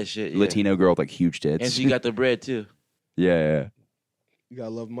just some Bad like shit, yeah. Latino girl with like huge tits. and she got the bread too. yeah. You gotta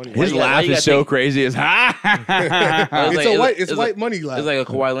love money. His you gotta- laugh you is gotta so think- crazy. It's ha. was It's like- a white. it's It's like- white money laugh. It's like a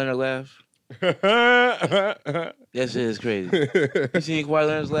Kawhi Leonard laugh. That shit is crazy. You seen Kawhi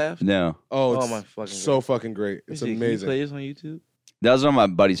Leonard's laugh? No, oh, it's Oh my fucking so God. fucking great. It's Can you amazing. play this on YouTube? that was one of my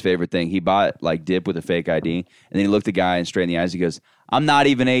buddy's favorite thing. He bought like dip with a fake ID, and then he looked the guy in straight in the eyes. He goes, "I'm not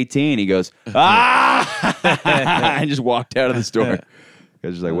even 18." He goes, "Ah!" and just walked out of the store. I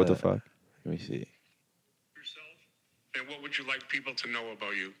was just like, "What the fuck?" Let me see. yourself, and what would you like people to know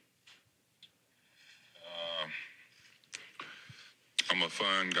about you? I'm a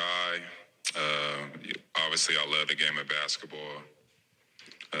fun guy. Obviously, I love the game of basketball.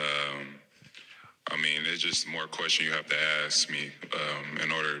 I mean, it's just more question you have to ask me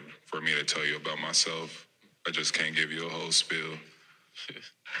in order for me to tell you about myself. I just can't give you a whole spiel.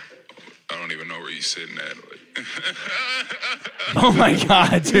 I don't even know where you're sitting at. Oh my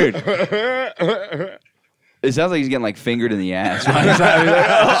god, dude! It sounds like he's getting like fingered in the ass.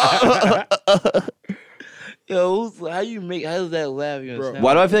 Yo, how does that laugh? You Bro.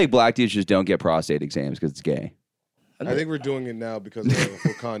 Why do I feel like black dudes just don't get prostate exams because it's gay? I think we're doing it now because of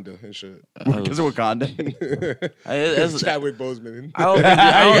Wakanda and shit. Because of Wakanda. That's, Chadwick Boseman. I don't think,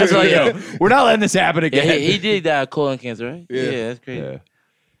 I don't It's think- like, yo, we're not letting this happen yeah, again. he did die of colon cancer, right? Yeah. That's crazy. Yeah.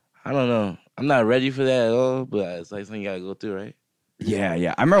 I don't know. I'm not ready for that at all, but it's like something you gotta go through, right?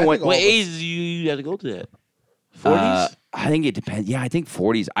 Yeah. I remember when. think What all of us- age do you have to go through that? 40s? I think it depends. Yeah, I think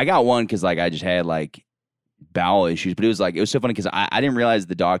 40s. I got one because like I just had like bowel issues, but it was so funny because I didn't realize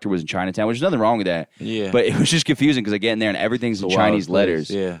the doctor was in Chinatown, which is nothing wrong with that. Yeah. But it was just confusing because I get in there and everything's in It's a wild Chinese place, letters.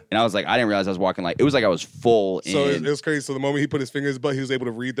 yeah. And I was like, I didn't realize I was walking like it was like I was full So in. it was crazy. So the moment he put his finger in his butt, he was able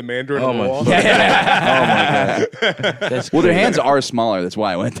to read the Mandarin Oh on the my wall. fuck. Yeah. Oh my god. That's Well, their crazy. hands are smaller. That's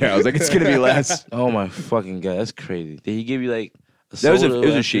why I went there. I was like, it's gonna be less. Oh my fucking god, that's crazy. Did he give you like a That was soda it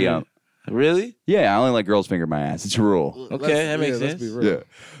was a after- she. Really? Yeah, I only let girls finger my ass. It's a rule. Okay, that makes let's sense. be real.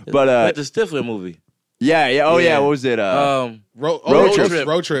 Yeah. But Like the Stifler movie. yeah. Oh yeah. Yeah. What was it? Road Road trip. trip.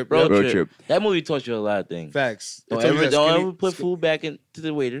 Road trip. Road Yep. Road trip. trip. That movie taught you a lot of things. Facts. It Don't told you ever, that don't skinny- ever put food back into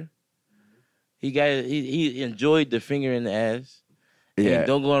the waiter. He enjoyed the finger in the ass. And Yeah.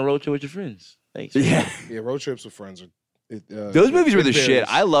 don't go on a road trip with your friends. Thanks. Yeah. Yeah, road trips with friends. Those movies were the it shit. varies.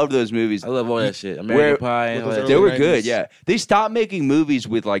 I loved those movies. I love all that shit. American Where- Pie and all With that. those They early were good, 90s. yeah. They stopped making movies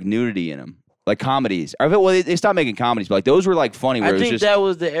with like nudity in them, like comedies. Or well, they stopped making comedies, but like those were like funny. Where I it was think just that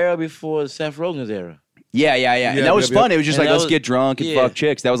was the era before Seth Rogen's era. yeah. Yeah, And that was yep, fun. yep. It was just And like that let's was- get drunk and yeah. fuck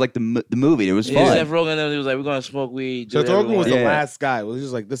chicks. That was like the movie. It was Yeah, fun. Seth Rogen and them, he was like, we're gonna smoke weed. do So whatever Rogen we was want. the Yeah. last guy. It was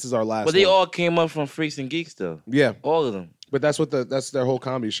just like, this is our last But they one. all came up from Freaks and Geeks though. Yeah, All of them. but that's their whole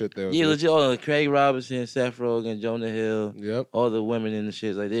comedy shit there. Yeah, legit. All of them. Craig Robinson, Seth Rogen, Jonah Hill. Yep. All the women in the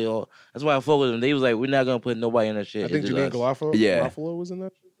shit. Like they all. That's why I fuck with them. They was like, we're not gonna put nobody in that shit. I think It's just Janine us. Garofalo Yeah. Garofalo was in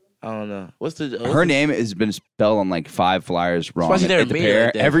that. I don't know. What's the Her name has been spelled on like 5 flyers wrong why she never at the made it pair.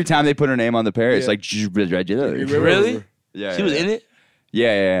 like that. Every time they put her name on the pair, it's Yeah. like Really? Yeah, She was in it.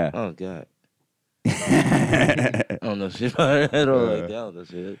 Yeah. Oh god. I don't know shit about her at all. Like that. I don't know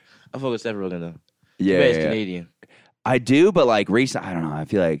shit. I fuck with Seth Rogen though. Yeah, Too bad he's yeah. Canadian. I do, but like recent, I don't know. I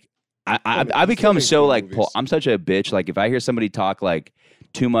feel like I become makes so good like movies. I'm such a bitch. Like if I hear somebody talk like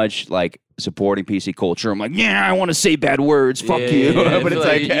too much like supporting PC culture, I'm like, yeah, I want to say bad words. Fuck Yeah, you. yeah, I But feel it's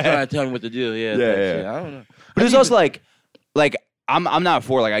like, you trying to tell me what to do. Yeah, Yeah, type yeah. shit. I don't know. but it's also like I'm not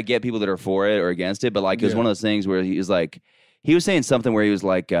for like I get people that are for it or against it, but like it was Yeah. one of those things where he was saying something where he was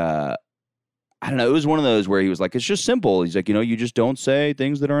like I don't know. It was one of those where he was like, it's just simple. He's like, you just don't say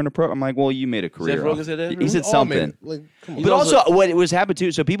things that are inappropriate. I'm like, well, you made a career. Seth Rogen off- said that? He said We all made something. it. Like, come on. But also, what it was happened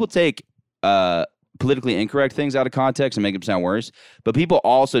too. So people take politically incorrect things out of context and make them sound worse. But people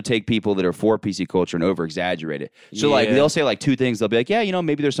also take people that are for PC culture and over exaggerate it. So like Yeah. they'll say like two things. They'll be like, yeah,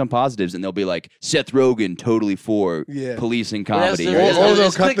 maybe there's some positives, and they'll be like, Seth Rogen totally for Yeah. policing Well, that's comedy. the- Or- it's- Or they'll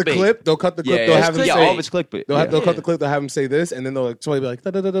it's cut the clickbait. clip. They'll cut the clip. yeah, They'll yeah, have him yeah, say. all of it's clickbait. They'll, Yeah. they'll cut the clip. They'll have him say this, and then they'll somebody be like, da,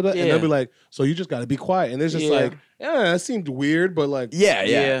 da, da, da, da, and Yeah. they'll be like, so you just got to be quiet. And it's just Yeah. like, yeah, that seemed weird, but like, yeah.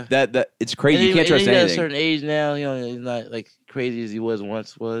 Yeah. That it's crazy. And You can't trust he's at a anything. certain age now. He's not like crazy as he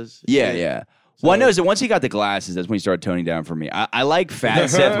once was. Yeah. Well, I noticed that once he got the glasses, that's when he started toning down for me. I like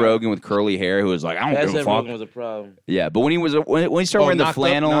fat Seth Rogen with curly hair, who was like, I don't That give a Seth fuck. Rogen was a problem. Yeah, but when he started wearing the Knocked Up-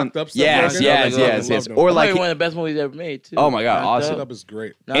 flannel, Knocked Up Seth yes, Rogen? yes, Loved yes, him, yes, loved him. or Probably like, one of the best movies ever made too. Oh my God, Knocked awesome. Up. Up is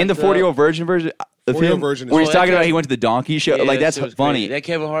great. and the Knocked 40-year-old virgin version of 40-year-old him, version is where he's Oh, talking that about kid- he went to the donkey show. Yeah, Like that's shit was funny. crazy. That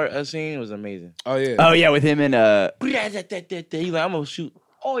Kevin Hart scene was amazing. Oh yeah. Oh yeah, with him and He's like, I'm gonna shoot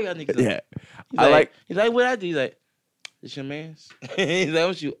all y'all niggas. yeah. He's I like He's like, what I do? He's like, this your man's. He's like, I'm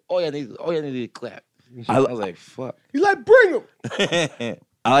gonna shoot all y'all niggas. All y'all niggas to clap. I was like, fuck. He's like, bring him.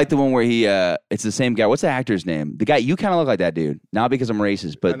 I like the one where he it's the same guy. What's the actor's name? The guy you kind of look like that dude. Not because I'm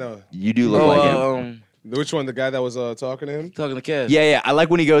racist, I but know. you do look like him. Which one? The guy that was talking to him? Talking to Cass. Yeah. I like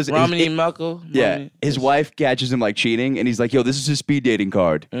when he goes. Romney he's- Malco. Yeah, Romney. his wife catches him like cheating, and he's like, "Yo, this is his speed dating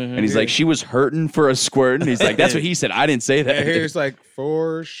card." And he's like, "She was hurting for a squirt," and he's like, "That's what he said. I didn't say that." And here's like,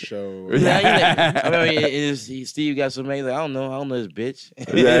 for sure. Yeah, I remember Steve got so mad. He's like, I don't know this bitch.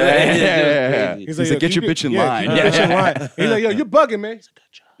 Yeah. He's like, yo, "Get your keep bitch in yeah, line." keep your bitch in line. He's like, yo, you're bugging, man. He's like,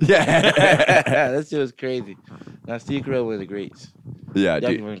 good job. Yeah, That shit was crazy. Now Steve Carell one of the greats. yeah,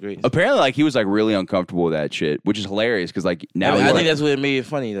 Definitely dude. one of the greats. Apparently, like he was like really uncomfortable with that shit, which is hilarious because like now I he's think like, that's what made it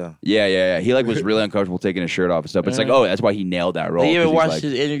funny though. yeah. He like was really uncomfortable taking his shirt off and stuff. But it's like, oh, that's why he nailed that role. Have you ever 'cause he's watched like,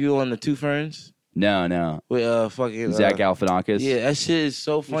 his interview on the Two Ferns No, with fucking Zach Galifianakis. Yeah, that shit is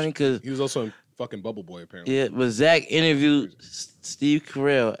so funny because He was also in fucking Bubble Boy, apparently. yeah, but Zach interviewed Steve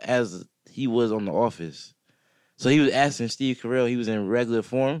Carell as he was on The Office. So he was asking Steve Carell, he was in regular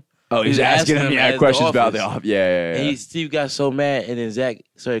form. Oh, he's He was asking him as questions The about the Office. off. Yeah. And Steve got so mad, and then Zach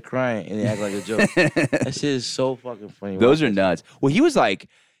started crying, and he acted like a joke. That shit is so fucking funny. Those Watch are that nuts. Well, he was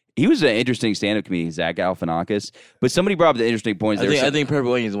an interesting stand-up comedian, Zach Galifianakis. But somebody brought up the interesting point. shit. I think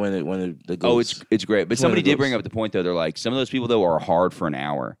Purple Onion is one of the Oh, goats. it's great. But It's one of somebody the did bring goats. up the point though. They're like some of those people though are hard for an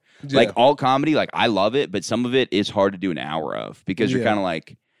hour. Yeah. Like all comedy, like I love it, but some of it is hard to do an hour of because you're Yeah. kind of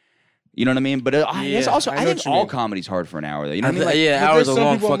like, you know what I mean. But I guess Yeah, also I I know think what you all mean. comedy's hard for an hour though. You know what I mean? Like, yeah, But hours there's a some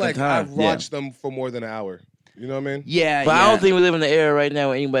long people I'm fucking like, time. I've watched them for more than an hour. You know what I mean? yeah, But yeah. I don't think we live in the era right now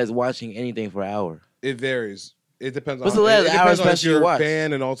where anybody's watching anything for an hour. It varies. It depends What's on the last it hour depends on if special you you're a watched?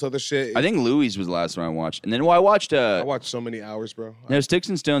 fan and all this other shit. I think Louis was the last one I watched, and then I watched I watched so many hours, bro. no, Sticks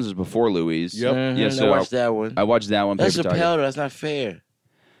and Stones was before Louis. Yep. Yeah, I so watched that one. I watched that one. That's Paper Chappelle, Tiger. though. That's not fair.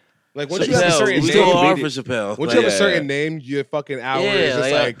 Like once you have a Chappelle, certain we still go name, hard for Chappelle. once you have a Yeah. certain name, your fucking hour Yeah, is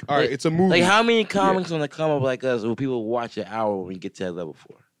just like, like, all right, it's a movie. Like, how many comics gonna come up like us will people watch an hour when we get to that level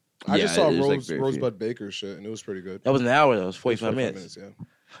for? I just Yeah, saw there's, like, very few. Rosebud Baker shit, and it was pretty good. That was an hour, though. It was It was 45 minutes. Yeah.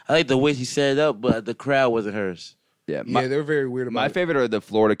 I like the way she set it up, but the crowd wasn't hers. Yeah, Yeah, they were very weird about My it. favorite are the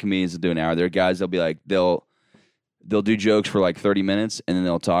Florida comedians that do an hour. They're guys they'll be like they'll do jokes for like 30 minutes and then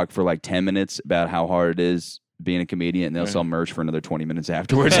they'll talk for like 10 minutes about how hard it is being a comedian and they'll sell merch for another 20 minutes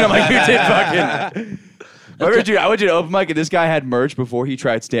afterwards. And I'm like, you did fucking I went to an open mic and this guy had merch before he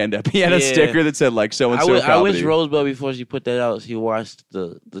tried stand up. He had a Yeah. sticker that said like so and so. I wish Rosebud, before she put that out, she watched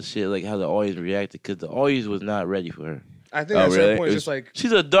the shit, like how the audience reacted, because the audience was not ready for her. I think Oh, at a certain really? point, It it's just like,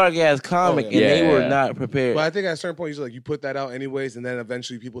 She's a dark ass comic, Oh, and they yeah. were not prepared. but I think at a certain point, you put that out anyways, and then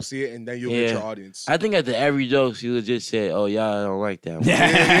eventually people see it, and then you'll get Yeah. your audience. I think at the every joke, she legit said, "Oh, y'all don't like that one."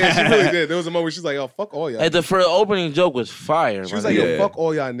 yeah, she really did. There was a moment where she's like, "Yo, fuck all y'all." At the first opening joke was fire. She was my like, nigga. "Yo, Yeah. fuck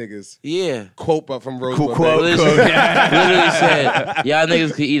all y'all niggas." "Yeah." Quote, but from Rosebud. Cool quote. Baker. Literally, literally said, "Y'all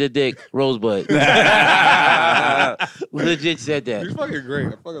niggas could eat a dick, Rosebud." Legit said She's that. fucking great.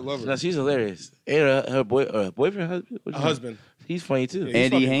 I fucking love No, her. she's hilarious. And her boyfriend, husband, A husband. he's funny too. Yeah, he's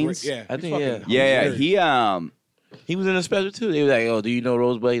Andy fucking Haynes? great. Yeah, I he's think, fucking Yeah, hilarious. He was in the special too. They were like, "Oh, do you know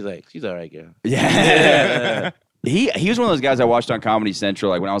Rosebud?" He's like, "She's all right, girl." yeah. He was one of those guys I watched on Comedy Central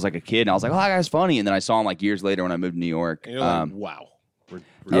like when I was like a kid and I was like, oh, that guy's funny. And then I saw him like years later when I moved to New York. And you're like, wow.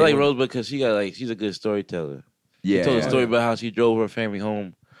 I like Rosebud because she's a good storyteller. yeah, She told a yeah. story about how she drove her family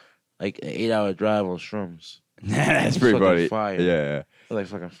home, like an 8-hour drive on shrooms. That's pretty Fucking funny. fire. Yeah. It was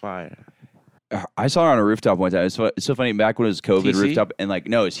like fucking fire. I saw her on a rooftop one time. It's so funny. Back when it was COVID TC? rooftop, and like,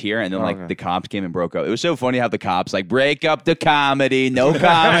 no, it's here, and then like okay. the cops came and broke up. It was so funny how the cops like break up the comedy, no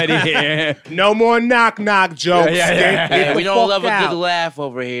comedy here. No more knock knock jokes. Yeah. Get We the don't fuck love a out. good laugh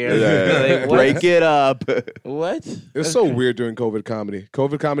over here. Like, what? Break it up. What? It was so weird during COVID comedy.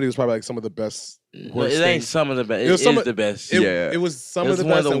 COVID comedy was probably like some of the best. It worst ain't things. some of the best. It It was is some of- the best. It, Yeah. it was some It of was the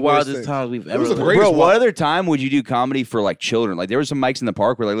one best of the and worst wildest things. times we've It ever was a lived. great- Bro, Greatest what one. other time would you do comedy for like children? Like there were some mics in the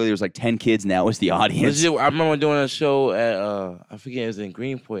park where like literally there was like 10 kids and that was the audience. I remember doing a show at I forget, it was in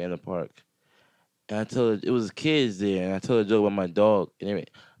Greenpoint in the park, and I told her it was kids there, and I told her a joke about my dog, and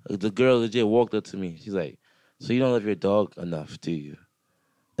the girl legit walked up to me. She's like, "So you don't love your dog enough, do you?"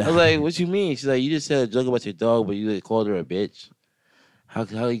 I was like, "What you mean?" She's like, "You just said a joke about your dog, but you called her a bitch. How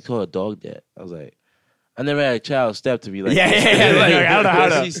you call a dog that?" I was like, I never had a child step to me like Yeah, that. yeah, yeah. Like, I don't know how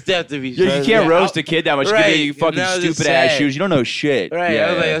to- She stepped to me. Yeah, you can't roast a kid that much. Right. You fucking Now it's just stupid ass sad. shoes. You don't know shit. Right. Yeah,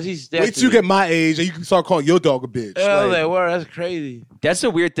 I was yeah. like, oh, she stepped Wait to till you me. get my age and you can start calling your dog a bitch. I was Like, like, wow, that's crazy. That's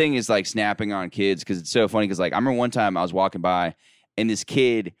the weird thing is like snapping on kids because it's so funny because like I remember one time I was walking by and this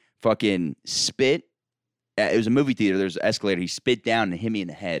kid fucking spit. It was a movie theater. There's an escalator. He spit down and hit me in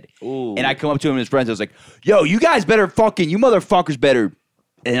the head. Ooh. And I come up to him and his friends. I was like, "Yo, you guys better fucking, you motherfuckers better."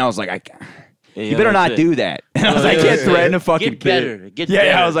 And I was like, "You better not do that." And I was like, "I can't threaten a fucking Get kid." better. Get yeah,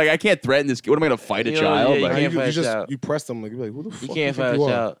 better. I was like, "I can't threaten this kid. What am I gonna fight a You know, child?" yeah, Like, you you, can't fight a just child. you press them like you're like, who the fuck You can't think fight a you are?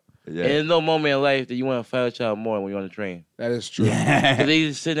 child. yeah. And there's no moment in life that you want to fight a child more than when you're on the train. That is true. Because they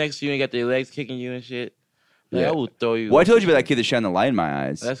just sit next to you and got their legs kicking you and shit. Like, Yeah. I will throw you. Well, I off told the you about that train. kid that shined the light in my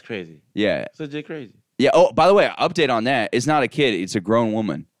eyes. That's crazy. Yeah. That's legit crazy. Yeah. Oh, by the way, update on that. It's not a kid. It's a grown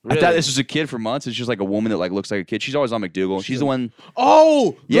woman. I thought Really? this was a kid for months. It's just like a woman that like looks like a kid. She's always on McDougal. She's the one.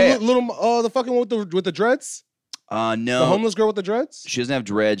 Oh, Yeah. the fucking one with the dreads. No. The homeless girl with the dreads. She doesn't have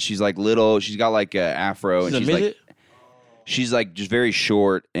dreads. She's like little. She's got like a afro, She's and a she's like midget? she's like just very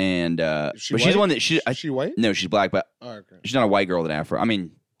short. And but She she's the white? one that Is she white? no, she's black, but Oh, okay. she's not a white girl with an afro. I mean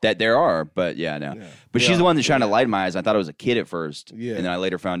that there are, but yeah, no. Yeah. But Yeah. she's the one that shined a light in my eyes. I thought it was a kid at first, Yeah. and then I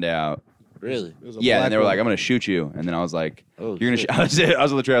later found out. Really? It was a Yeah, black and they were like, woman. "I'm gonna shoot you," and then I was like, Oh, "You're gonna." shit. I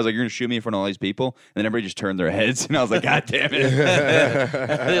was on the trail. I was like, "You're gonna shoot me in front of all these people," and then everybody just turned their heads, and I was like, "God damn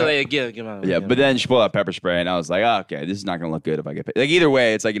it!" Like, get him out. Yeah, but then she pulled out pepper spray, and I was like, "Oh, okay, this is not gonna look good if I get like either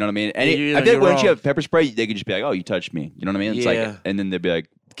way." It's like, you know what I mean? And You're- I think you're once you wrong. have pepper spray, they could just be like, "Oh, you touched me," you know what I mean? It's Yeah. like, and then they'd be like,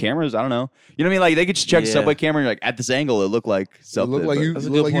 "Cameras, I don't know," you know what I mean? Like they could just check the Yeah. subway camera, and you're like, at this angle, it looked like It something. looked like but- you That's a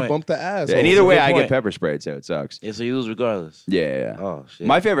looked good like you point. bumped the ass. Yeah, and Oh, either way, good I point. get pepper sprayed, so it sucks. Yeah, so you lose regardless. Yeah. Oh, shit.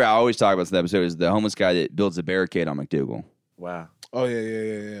 My favorite, I always talk about this episode, is the homeless guy that builds a barricade on McDougal. Wow. Oh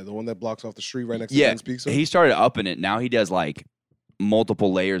yeah. The one that blocks off the street right next to Yeah, Ben's Pizza. he started upping it. Now he does like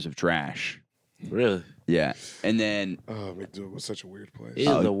multiple layers of trash. Really? Yeah, and then Oh, McDougal was such a weird place. It is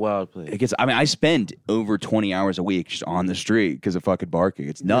a wild place. it gets. I mean, I spend over 20 hours a week just on the street because of fucking barking.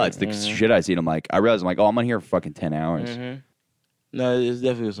 It's nuts. The shit I see, and I'm like, I realize I'm like, oh, I'm on here for fucking 10 hours. Mm-hmm. No, it's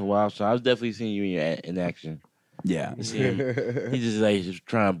definitely some wild stuff. I've definitely seen you in action. Yeah, You see him. He just like just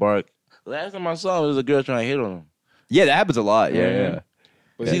trying to bark. Last time I saw him, there was a girl trying to hit on him. yeah, that happens a lot. Yeah, Mhm. yeah.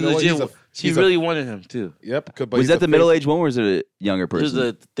 But She you know what? legit. She he's really wanted him too. Yep. But Was he's that a the face- middle-aged one, or was it a younger She was person?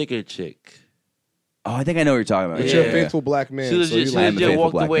 a thicker chick. Oh, I think I know what you're talking about. But Yeah. you're a faithful black man. She so legit, you she I am a legit faithful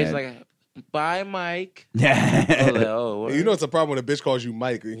walked black away. man. She's like, "Bye, Mike." I was Yeah. like, "Oh, what?" You know it's a problem when a bitch calls you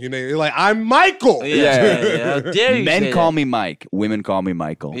Mike. You know, you're like, I'm Michael. Yeah. How dare you Men say call that? me Mike. Women call me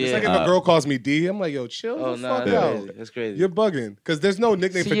Michael. Yeah. It's like if a girl calls me D, I'm like, yo, chill Oh the no, fuck that's out. crazy. That's crazy. You're bugging. Because there's no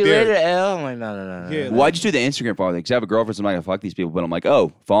nickname See for you Derek. later, L. I'm like, no. Yeah. Why'd you do the Instagram follow thing? Because I have a girlfriend, so I'm not gonna fuck these people. But I'm like,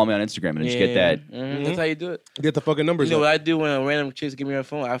 oh, follow me on Instagram, and I just get that. Mhm. That's how you do it. Get the fucking You numbers know what up. I do when a random chick give me her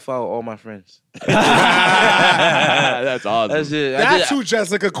phone? I follow all my friends. That's awesome. That's it. That's who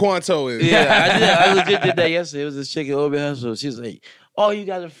Jessica Quanto is. Yeah, I legit did that yesterday. It was this chick at Obi Hustle. She was like, "All you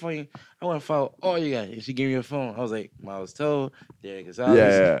guys are funny. I want to follow all you guys." And she gave me her phone. I was like, Miles Toe, Derek Gonzalez,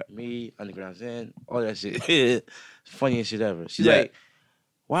 Yeah. me, Underground Zen, all that shit. Funniest shit ever. She's Yeah. like,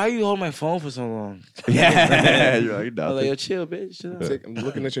 "Why are you holding my phone for so long?" Yeah. You're like, I was like, nothing. "Yo, chill, bitch. Chill out." I'm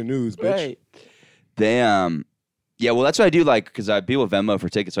looking at your news, bitch. Right. They yeah, well that's what I do, like, because people Venmo for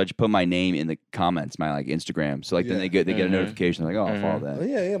tickets, so I just put my name in the comments, my like Instagram. So like then Yeah. they get a Mhm. notification, like, oh, I'll follow Oh, that.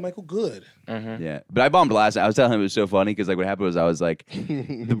 yeah, Michael Good. Mm-hmm. Yeah. But I bombed last night. I was telling him it was so funny because like what happened was I was like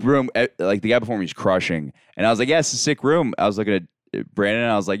the room like the guy before me was crushing. And I was like, yeah, it's a sick room. I was looking at Brandon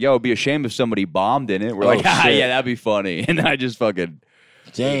and I was like, yo, it'd be a shame if somebody bombed in it. We're Oh, like, ah, shit. yeah, that'd be funny. And I just fucking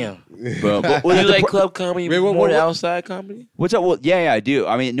Damn. boom. But Well, you like club comedy Wait, more what- than what- outside comedy? what's up? Well, yeah, I do.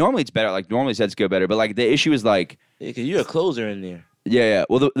 I mean, normally it's better. Like normally sets go better, but like the issue is like, Yeah, because you're a closer in there. yeah.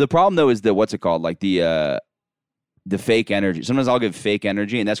 Well, the problem though is the what's it called? Like the fake energy. Sometimes I'll give fake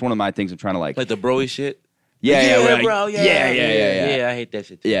energy, and that's one of my things I'm trying to like. Like the broy shit. Yeah, bro. Yeah, I hate that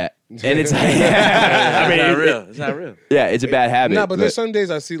shit. Too. Yeah. And it's like, I mean, it's not real. It's not real. Yeah, it's a bad habit. Nah, but there's some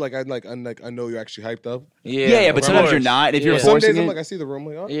days I see like I know you're actually hyped up. Yeah, but sometimes you're not. And if you're Some forcing days I'm it, like I see the room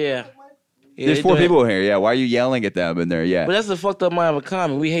like oh Yeah. there's they 4 doing it. people here. Yeah, why are you yelling at them in there? Yeah. But that's the fucked up mind of a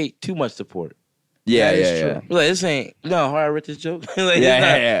comic. We hate too much support. Yeah, That is yeah. true. We're like, this ain't, you know how hard I wrote this joke? like, Yeah, it's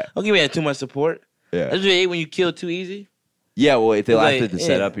not- yeah. Don't give me that too much support. I Yeah. just hate when you kill too easy. Yeah, well, if they laugh Like, at the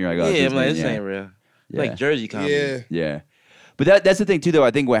setup and you're like, oh, yeah, this I'm like, is- this yeah. ain't real. Yeah. Like Jersey comedy. yeah. Yeah. But that's the thing too though.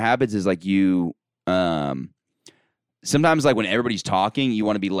 I think what happens is like you sometimes like when everybody's talking, you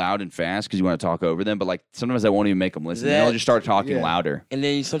want to be loud and fast because you want to talk over them, but like sometimes that won't even make them listen. They'll That- just start talking yeah. louder. And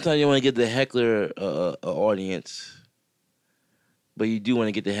then sometimes you want to get the heckler audience, but you do want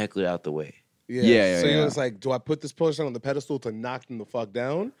to get the heckler out the way. Yeah, So yeah. you're just like, do I put this person on the pedestal to knock them the fuck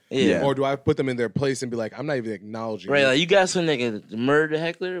down? Yeah. Or do I put them in their place and be like, I'm not even acknowledging Right, you? like you got some nigga murder the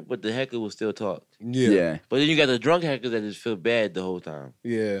heckler, but the heckler will still talk. Yeah. But then you got the drunk heckler that just feel bad the whole time.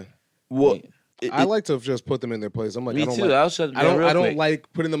 Yeah. Well, I like to just put them in their place. I'm like, Me I don't too. like, I'll shut I down don't real I don't quick.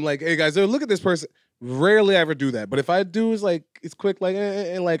 like putting them like, hey guys, look at this person. Rarely I ever do that. But if I do, it's like it's quick, like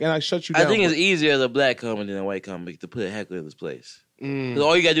and I shut you down. I think it's easier as a black comic than a white comic to put a heckler in his place. Mm. 'Cause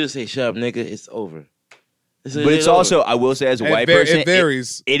all you gotta do is say, "Shut up, nigga." It's over. but it's also, I will say, as a white person, it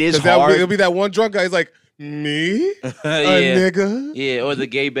varies. it is 'Cause hard. It'll be that one drunk guy. He's like, me, a yeah, nigga. yeah, or the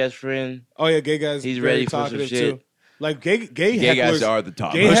gay best friend. Oh yeah, gay guys. He's very ready for some talkative shit. too. Like gay gay hecklers, guys are the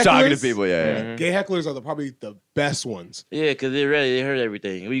top. gay Most talkative hecklers? people, yeah. Mhm. Gay hecklers are probably the best ones. Yeah, because they're ready. They heard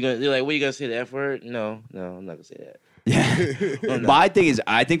everything. They're like, "What you gonna say the F word?" No, I'm not gonna say that. Yeah. My thing is,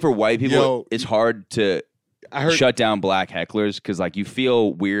 I think for white people, Yo, it's hard to I heard. shut down black hecklers because like you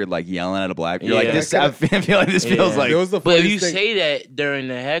feel weird like yelling at a black. You're like Yeah. this. I feel like this feels Yeah. like There was the But if funniest you thing. say that during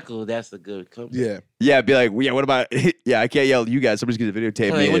the heckle, that's a good company. Yeah, be like yeah. What about yeah? I can't yell at you guys. Somebody's gonna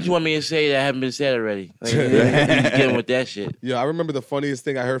videotape Like, me. what you want me to say that haven't been said already? Like, you get him with that shit. yeah. I remember the funniest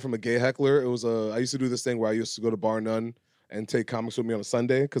thing I heard from a gay heckler. It was I used to do this thing where I used to go to Bar None and take comics with me on a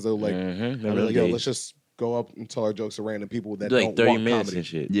Sunday because they were like, Mhm. I'd be like, yo, let's just go up and tell our jokes to random people that do like don't 30 want minutes comedy. and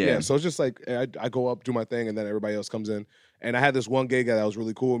shit. Yeah. Yeah, so it's just like I go up, do my thing, and then everybody else comes in. And I had this one gay guy that was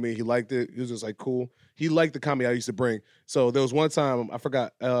really cool with me. He liked it. He was just like cool. He liked the comedy I used to bring. So there was one time I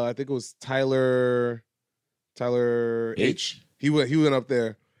forgot. I think it was Tyler H. He went up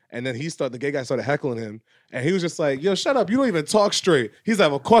there, and then the gay guy started heckling him, and he was just like, "Yo, shut up! You don't even talk straight." He's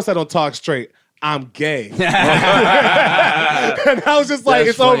like, "Of course I don't talk straight. I'm gay." And I was just like, That's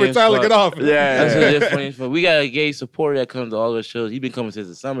 "It's funny over, as Tyler. fuck. Get off." That's what they're funny for. We got a gay supporter that comes to all our shows. He's been coming since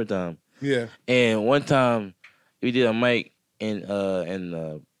the summertime. Yeah. And one time we did a mic in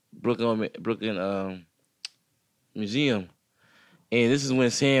Brooklyn Museum, and this is when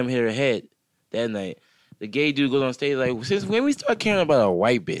Sam hit her head that night. The gay dude goes on stage like, "Since when we start caring about a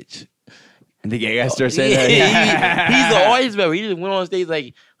white bitch?" And the gay guy starts saying Yeah, he's the audience member. He just went on stage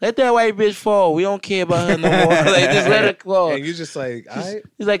like, "Let that white bitch fall. We don't care about her no more. Like, just let her fall." And you're just like,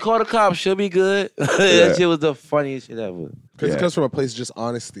 He's like, "Call the cops. She'll be good." That shit was the funniest shit ever. because it comes from a place of just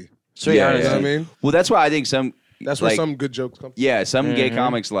honesty. Straight Yeah, You honesty. know what I mean? well, that's why I think some That's where like, some good jokes come from. yeah some gay Mhm.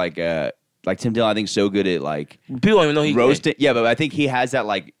 comics like Tim Dillon I think is so good at like People don't even know he roasting. Yeah, but I think he has that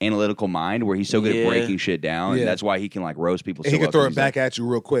like analytical mind where he's so good Yeah. at breaking shit down. Yeah. And that's why he can like roast people. And so he can well, throw 'cause it he's, back like- at you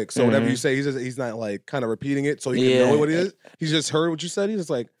real quick. So whatever you say, he's not like kind of repeating it so you Yeah. can know what it is. He's just heard what you said. He's just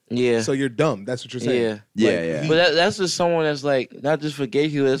like, Yeah. so you're dumb. That's what you're saying. Yeah. Yeah, Like, yeah. But that's just someone that's like, not just for gay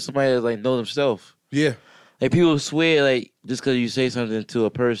people, that's somebody that like know themselves. Yeah. Like people swear like just because you say something to a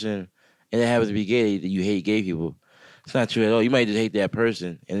person and it happens to be gay, that you hate gay people. It's not true at all. You might just hate that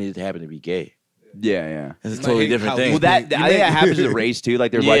person and it just happen to be gay. Yeah, yeah. It's a might totally hate different how thing. he- Well, that You I think may- that happens with the race too.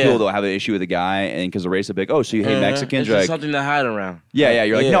 Like there's white Yeah. people that'll have an issue with a guy, and because the race will be like, oh, so you hate Uh-huh. Mexicans? It's You're just like, something to hide around. yeah.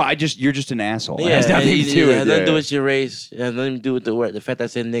 You're like, Yeah. no, you're just an asshole. It Yeah, has nothing and to it do with has nothing to do it. with your race. It has nothing to do with the word. The fact that I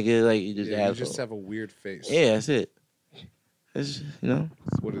said nigga, like you just Yeah, you asshole. just have a weird face. Yeah, that's it. It's That's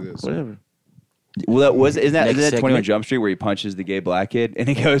what it is. whatever. Well, isn't that Next 21 segment. Jump Street where he punches the gay black kid and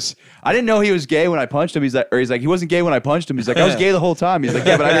he goes, I didn't know he was gay when I punched him. He's like, he wasn't gay when I punched him. He's like, I was gay the whole time. He's like,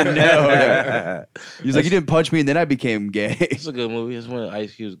 yeah, but I didn't know. He's like, you didn't punch me and then I became gay. It's a good movie. It's one of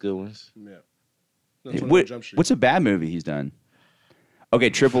Ice Cube's good ones. Yeah. No, 21 What- Jump Street. what's a bad movie he's done? Okay,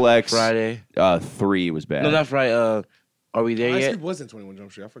 Triple X. Friday. 3 was bad. No, not Friday. Are we there Ice yet? Cube was in 21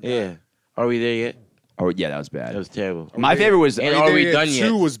 Jump Street. I forgot. Yeah. Are we there yet? Oh, yeah, that was bad. That was terrible. My favorite was And Are Are We We There Done Yet? Yet?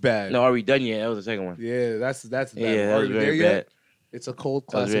 2 was bad. No, Are We Done Yet? That was the second one. Yeah, that's bad. Yeah, that Are was We very There Yet? bad. It's a cold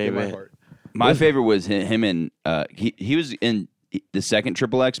That was classic very in my bad. heart. my favorite was him and he was in the second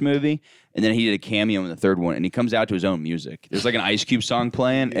Triple X movie, and then he did a cameo in the third one, and he comes out to his own music. There's like an Ice Cube song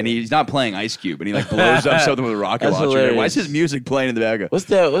playing, and he's not playing Ice Cube, and he like blows up something with a rocket That's launcher. hilarious. Why is his music playing in the background? What's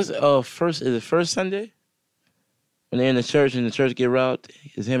that? What's first? Is it First Sunday? when they're in the church and the church get robbed,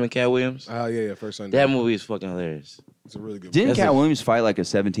 it's him and Cat Williams. Oh yeah, First Sunday. That movie is fucking hilarious. It's a really good. Didn't That's Cat a- Williams fight like a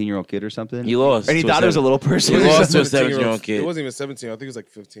 17-year-old kid or something? He lost. And he to thought it was a little person. He lost to a 17-year-old 17-year-old kid. It wasn't even 17. I think it was like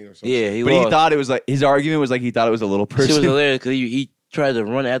 15 or something. Yeah, he But lost. he thought it was like his argument was like he thought it was a little Shit was person. hilarious because he tried to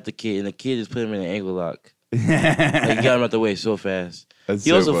run at the kid, and the kid just put him in an ankle lock. Like, he got him out the way so fast. That's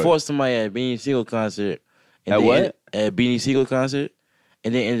He so also funny. fought somebody at Beanie Siegel concert. And At they what? ended- At Beanie Siegel concert,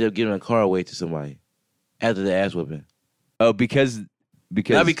 and they ended up giving a car away to somebody after the ass whipping. Oh, because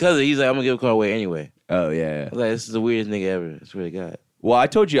Not because of, he's like, I'm gonna give a car away anyway. Oh yeah. I was like, this is the weirdest nigga ever. I swear to God. Well, I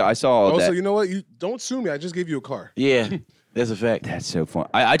told you I saw Also, that. you know what? You don't sue me. I just gave you a car. Yeah, that's a fact. That's so fun.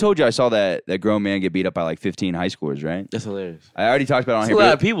 I told you I saw that grown man get beat up by like 15 high schoolers, right? That's hilarious. I already talked about it on It's here. a lot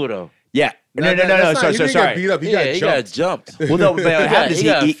but- of people though. Yeah. No. That's not- Sorry. he didn't get beat up. He He got jumped. Well, no, but what happened is he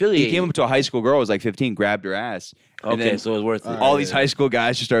got he affiliated. came up to a high school girl who was like 15, grabbed her ass. And Okay, then so it's worth it. all these high school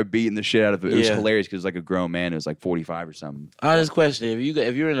guys just started beating the shit out of it. It was Yeah. hilarious because it was like a grown man. It was like 45 or something. Honest question: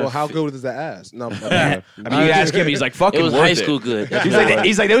 if you're in a Well, how good is the ass? No, I mean, you ask him, he's like, fucking it was worth high it. school good.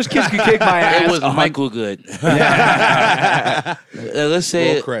 He's like, those kids could kick my ass. It was 100 Michael good. Let's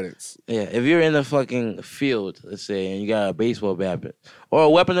say roll credits. Yeah, if you're in the fucking field, let's say, and you got a baseball bat or a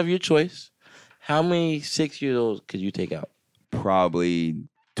weapon of your choice, how many 6-year-olds could you take out? Probably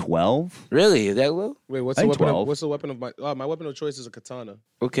 12. Really? Is that low? Wait, what's I the think weapon? 12. What's the weapon of my? My weapon of choice is a katana.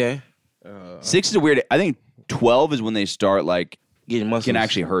 Okay. 6 is a weird. I think 12 is when they start like Getting muscles. can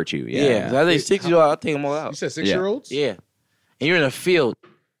actually hurt you. Yeah. Yeah. I think 6-year-old, I'll take them all You out. said 6-year-olds? Yeah. And you're in a field.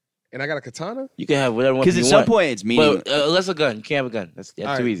 And I got a katana. You can have whatever weapon Because you at some want. point it's meaningless. But unless a gun. You can't have a gun. That's All too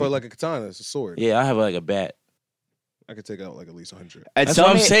right, easy. but like a katana, it's a sword. Yeah, I have like a bat. I could take out like at least 100. At That's some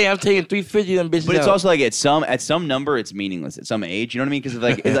what I'm a- saying. I'm taking 350 of them bitches But it's out. also like at some number it's meaningless. At some age, you know what I mean? Because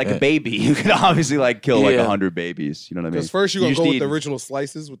like it's like a baby, you can obviously like kill like Yeah. 100 babies. You know what I mean? Because first you're gonna just go with need- the original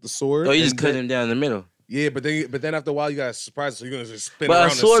slices with the sword. Oh, you just and cut then- him down in the middle. Yeah, but then after a while you gotta surprise it, so you're gonna just spin around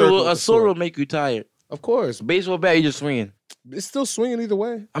But in circle with a the sword will make you tired. Of course, Baseball bat, you just swinging. it's still swinging either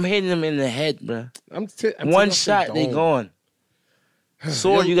way. I'm hitting them in the head, bro. I'm One taking off the shot, they dome. gone.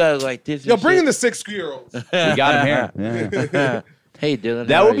 Sword, you got like this. Yo, and bring in shit. the 6-year-olds. We got him here. Yeah. Hey, Dylan.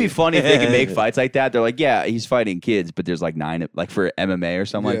 That how would are be you? funny if they could make fights like that. They're like, yeah, he's fighting kids, but there's like 9, like for MMA or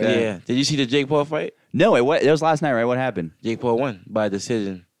something like Yeah. that. Yeah. Did you see the Jake Paul fight? No, it was last night, right? What happened? Jake Paul won by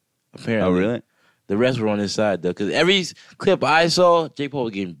decision. Apparently. Oh, really? The rest were on his side though, because every clip I saw, Jake Paul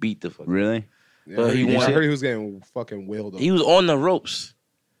was getting beat the fuck. Really? But he I won. heard he was getting fucking wailed up. He was on the ropes,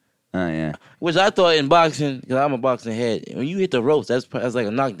 Oh, yeah. which I thought in boxing, because I'm a boxing head, when you hit the ropes, that's like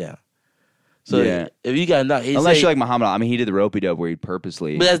a knockdown. So Yeah. if you got knocked, Unless you're like Muhammad Ali. I mean, he did the ropey dope where he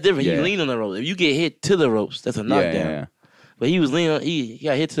purposely. but that's different. Yeah. You lean on the ropes. If you get hit to the ropes, that's a Yeah, knockdown. yeah. But he was leaning. He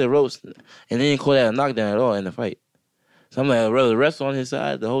got hit to the ropes, and they didn't call that a knockdown at all in the fight. So I'm like, bro, the refs on his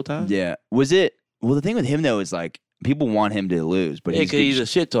side the whole time. Yeah. Was it? Well, the thing with him though is like people want him to lose, but Yeah, because he's a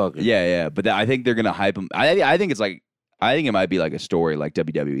shit talker. yeah, yeah. But I think they're gonna hype him. I think it's like I think it might be like a story like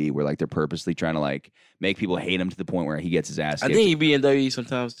WWE where like they're purposely trying to like make people hate him to the point where he gets his ass I kicked. think he be in WWE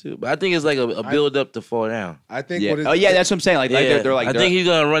sometimes too, but I think it's like a build up to fall down. I think. Yeah. What it, Oh yeah, that's what I'm saying. Like Yeah, they're like I they're- think he's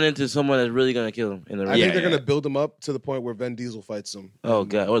gonna run into someone that's really gonna kill him in the I ring. Yeah, think they're yeah. gonna build him up to the point where Vin Diesel fights him. Oh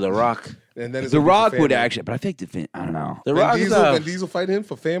god, or The Rock. And then it's The gonna be for Rock would family. actually, but I think I don't know. The Vin Rock is Diesel, not. Vin Diesel fight him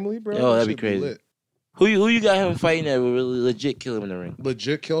for family, bro. Oh, that'd be Shit crazy. lit. Who you got him fighting that would really legit kill him in the ring?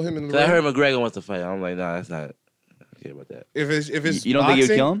 Legit kill him in the 'Cause I ring. heard McGregor wants to fight. I'm like, nah, that's not. I don't care about that. If it's You don't think he would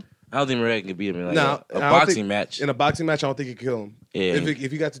boxing, kill him? I don't think McGregor could beat him in like Nah, a I don't boxing think- match. in a boxing match, I don't think he could kill him. Yeah.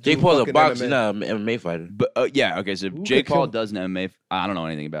 If you got to do Jake Paul's a fucking boxer, MMA. not an MMA fighter. But yeah, okay. So Who Jake could Paul kill- does an MMA. I don't know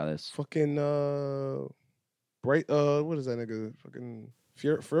anything about this. Fucking bright. What is that nigga? Fucking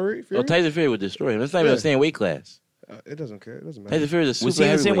Fury. Oh, Tyson Fury would destroy him. That's not even Yeah. the same weight class. It doesn't care. It doesn't matter. Tyson Fury is a super Was he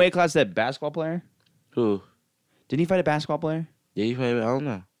in the same heavyweight. weight class as that basketball player? Who? Didn't he fight a basketball player? Did he fight? I don't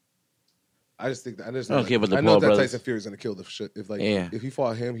know. I just think that. I don't care about the I know Paul that brothers. Tyson Fury's gonna kill the shit. If Yeah. if he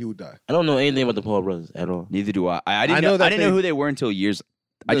fought him, he would die. I don't know anything about the Paul brothers at all. Neither do I. I I didn't know know. that I didn't know they- who they were until years.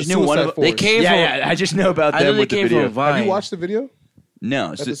 I The just knew one Suicide of them. Force. They came Yeah, from. yeah. I just know about I them know they with the came video. from Vine. Have you watched the video?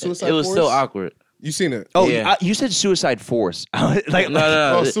 No. At so- the Suicide It was Force? so awkward. You seen it? oh, Yeah. you said Suicide Force. like,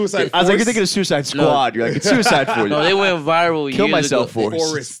 No. Oh, Suicide I was like, you're Force? thinking of Suicide Squad. You're like, it's Suicide Force. No, they went viral. Kill years myself ago.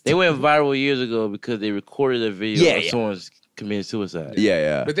 Force. They went viral years ago because they recorded a video Yeah, of yeah. someone's committing suicide. Yeah,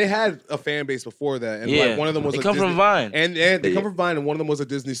 yeah. But they had a fan base before that, and Yeah. like one of them was They a come from Disney- Vine. and they come from Vine, and one of them was a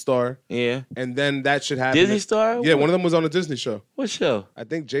Disney star, Yeah. and then that shit happened. Disney star? Yeah, one of them was on a Disney show. What show? I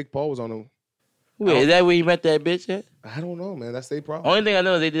think Jake Paul was on a. Wait, is that where he met that bitch at? I don't know, man. That's their problem. Only thing I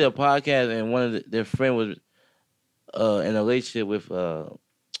know is they did a podcast and one of their friend was in a relationship with With a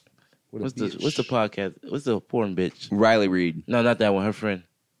what's bitch. the podcast? What's the porn bitch? Riley Reed. No, not that one. Her friend.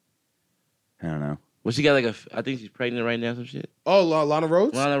 I don't know. Well, she got like I think she's pregnant right now. Some shit. Oh, Lana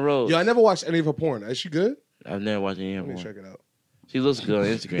Rhodes. Lana Rhodes. Yo, I never watched any of her porn. Is she good? I've never watched any of Let her. me check it out. She looks good on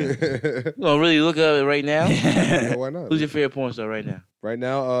Instagram. You gonna really look at it right now? Yeah, why not? Who's your favorite porn star right now? Right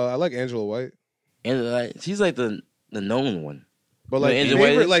now, I like Angela White. And she's like the known one. But like Angela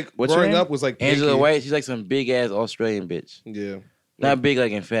favorite, White is- like what's her growing name? up was like Angela Pinky. White. She's like some big ass Australian bitch. Yeah, Not big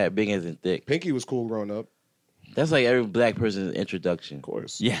like in fat, big as in thick. Pinky was cool growing up. That's like every black person's introduction. Of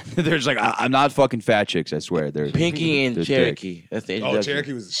course. Yeah, there's like I'm not fucking fat chicks. I swear. There's Pinky and there's dick. Cherokee. That's the introduction. Oh,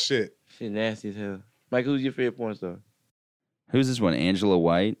 Cherokee was the shit. Shit nasty as hell. Mike, who's your favorite porn star? Who's this one? Angela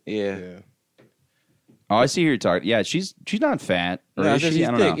White. Yeah. Yeah. Oh, I see who you're talking. Yeah, she's not fat. Or No, I is said she? she's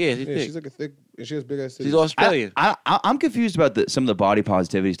I don't thick. know. Yeah, she's Yeah, thick. she's like a thick, and she has big ass titties. She's Australian. I'm confused about some of the body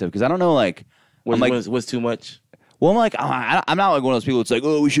positivity stuff because I don't know. Like, I'm like, What's too much? well, I'm like, I'm not like one of those people that's like,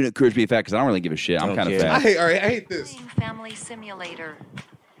 oh, we shouldn't encourage being fat because I don't really give a shit. I'm Don't kind of care. I fat. hate this. Family Simulator.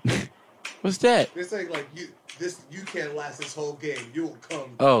 What's that? It's like you can't last this whole game. You will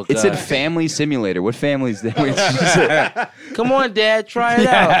come. Oh, It said God. Family Simulator. What family is that? Come on, Dad, try it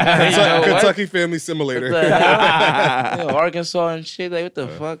out. You know what? Kentucky Family Simulator. What the hell? You know, Arkansas and shit. Like, what the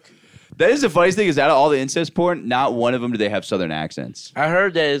fuck? That is the funniest thing is out of all the incest porn, not one of them do they have Southern accents. I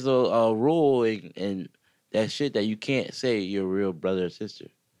heard that is a rule in that shit that you can't say your real brother or sister.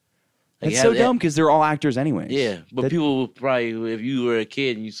 Like, That's you so have that- dumb because they're all actors anyways. Yeah, but That- people would probably, if you were a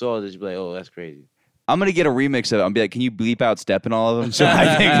kid and you saw this, you'd be like, oh, that's crazy. I'm gonna get a remix of it. I'm be like, can you bleep out step in all of them? So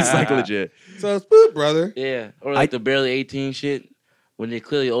I think it's like legit. So it's boop, brother. Yeah, or like the barely 18 shit when they're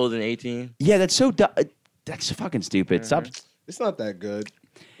clearly older than 18. Yeah, that's so dumb. That's fucking stupid. Stop. It's not that good.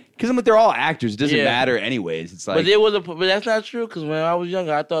 Because I'm like, they're all actors. It doesn't Yeah. matter anyways. It's like, But there was but that's not true because when I was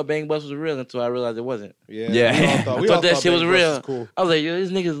younger, I thought Bang Bus was real until I realized it wasn't. Yeah. Yeah. we all I we thought all that shit was Bang Bus real. Cool. I was like, yo,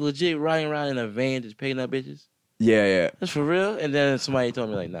 this nigga's legit riding around in a van just paying up bitches. yeah. That's for real? And then somebody told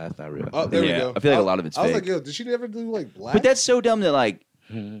me like, nah, it's not real. Oh, there we Yeah, go. I feel like a lot of it's I was fake. like, yo, did she never do like black? But that's so dumb that like,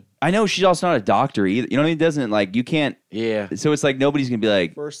 I know she's also not a doctor either. You know what I mean? It doesn't like you can't. Yeah, So it's like nobody's gonna be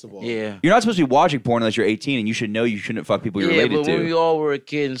like, First of all, yeah. you're not supposed to be watching porn unless you're 18, and you should know you shouldn't fuck people you're Yeah, related but when we to. all were a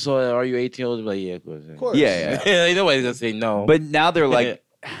kid and saw that, are you 18 olds? Like, yeah, of course. Of course. Yeah, yeah. Ain't nobody's gonna say no. But now they're like,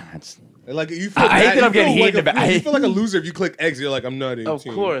 that's. And like you feel I hate bad- that I'm you feel getting like heated a about- fool. You feel like a loser if you click X. You're like, I'm not 18. of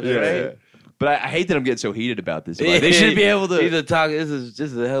course, Yeah, right? yeah. But I hate that I'm getting so heated about this. Like, they should be able to. He's a talk. This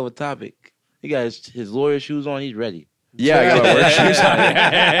is a hell of a topic. He got his lawyer shoes on. He's ready. Yeah, I got my work shoes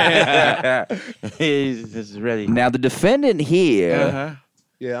on. He's just ready. Now the defendant here. Uh-huh.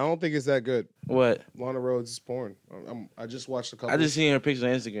 Yeah, I don't think it's that good. What? Lana Rhodes is porn. I just watched a couple. I just seen her pictures on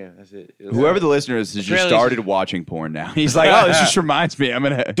Instagram. That's it. Whoever the listener is has just Apparently- started watching porn now. He's like, oh, this just reminds me. I'm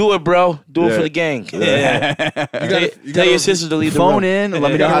gonna Do it, bro. Do it Yeah. for the gang. Yeah. Tell your sisters to leave the phone room. in. Let me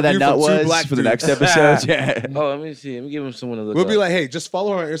You know got a how that review nut from two was black for the next dudes. episode. Yeah. Oh, let me see. Let me give him someone to look We'll be up. like, hey, just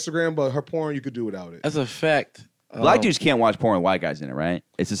follow her on Instagram, but her porn you could do without it. That's a fact. Black dudes can't watch porn with white guys in it, right?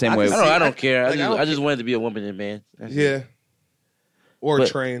 It's the same I way. can I see- don't care. like, I just wanted to be a woman and man. That's it. Yeah. Or But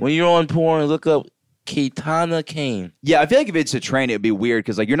train. When you're on porn, look up Kitana Kane. Yeah, I feel like if it's a train, it'd be weird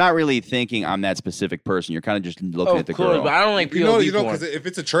because like you're not really thinking I'm that specific person. You're kind of just looking at the Of course, girl. but I don't like POV you know, porn. because if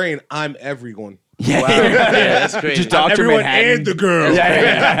it's a train, I'm everyone. Yeah, Wow. Yeah, that's crazy. Just Dr. Everyone Manhattan. and the girl.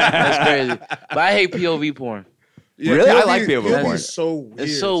 That's crazy. But I hate POV porn. Yeah, Really? I like POV POV porn. is so weird.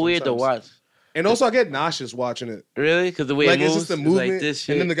 It's so weird to sometimes. watch. And also, I get nauseous watching it. Really? Because the way Like it it's moves, just the it's movement, like this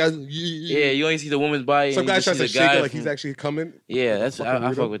shit. and then the guys. Yeah, you only see the woman's body. Some and you guy just tries see to the shake guy it like from- he's actually coming. Yeah, I Fucking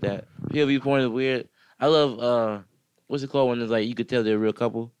fuck weirdo. with that. POV porn is weird. I love what's it called when it's like you could tell they're a real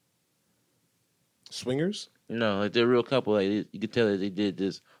couple. Swingers? No, like they're a real couple. Like you could tell that they did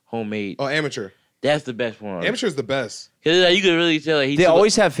this homemade. Oh, amateur. That's the best porn. Amateur is the best. Because like, you could really tell. Like, he They took a-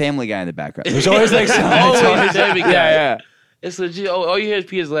 always have Family Guy in the background. There's always like some. Always it's always- Family Guy. Yeah, It's legit. All you hear is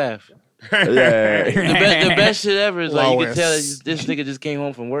Pia's laugh. yeah. The best shit ever is like you can Lawless. tell that this nigga just came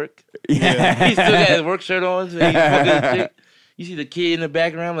home from work. Yeah. He still got his work shirt on. So he's fucking his chick. You see the kid in the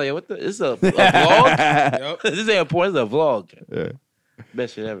background. Like what the? This is a vlog. Yep. This ain't a porn. This is a vlog. Yeah.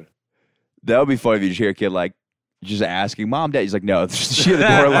 Best shit ever. That would be funny if you just hear a kid like just asking, "Mom, Dad." He's like, "No, she had the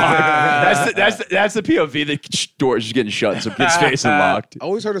door locked." That's the POV. The door's just getting shut, and some kid's face unlocked. I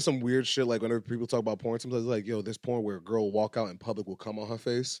always heard of some weird shit like whenever people talk about porn, sometimes like, yo, this porn where a girl will walk out in public will come on her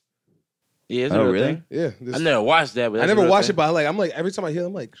face. Yeah, it's Oh, a real really? thing. Yeah. this- I never watched that. But I that's a never real watched thing. it, but I'm like, every time I hear it,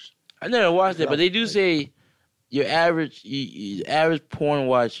 I'm like, I never watched it, but they do say your average average porn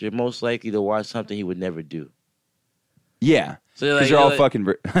watcher most likely to watch something he would never do. Yeah. So Because they're all fucking.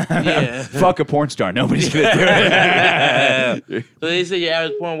 Yeah. Fuck a porn star. Nobody's gonna do it. So they say your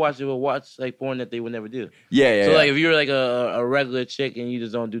average porn watcher will watch like porn that they would never do. Yeah. So like if you're like a regular chick and you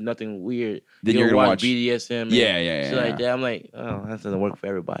just don't do nothing weird, Then you'll you're gonna watch watch- BDSM. And Yeah. shit like that. I'm like, oh, that doesn't work for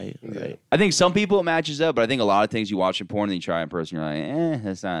everybody. Right? I think some people it matches up, but I think a lot of things you watch in porn and you try in person, you're like,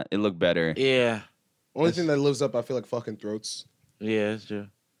 that's not. It looked better. Yeah. Only thing that lives up, I feel like fucking throats. Yeah, that's true.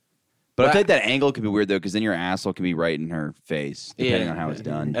 But I think that angle could be weird though, because then your asshole can be right in her face, depending on how it's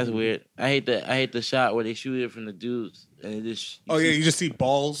done. That's weird. I hate the shot where they shoot it from the dudes and it just. Oh yeah, you just see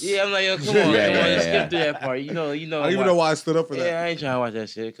balls. Yeah, I'm like, yo, come on, skip through that part. You know. I don't even know why I stood up for that. Yeah, I ain't trying to watch that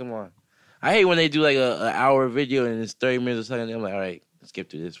shit. Come on. I hate when they do like an hour video and it's 30 minutes or something. I'm like, all right, skip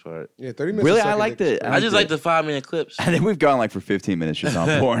through this part. Yeah, 30 minutes. Really, a I second, like the. I just like the 5-minute clips. I think we've gone like for 15 minutes just on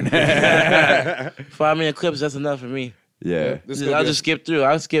porn. 5-minute clips, that's enough for me. Yeah. This is gonna I'll be just skip through.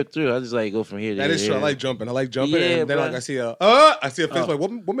 I'll skip through. I'll just like go from here to That here. is true. I like jumping. I like jumping, Yeah, and then bro. like I see a face. Like,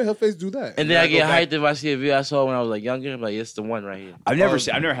 what made her face do that? And then I go get back. hyped if I see a video I saw when I was like younger. I'm like, it's the one right here. I've never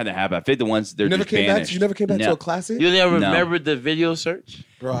had that happen. I think the ones they're You never just came back. banished. You never came back to No. a classic, You never No. remember the video search?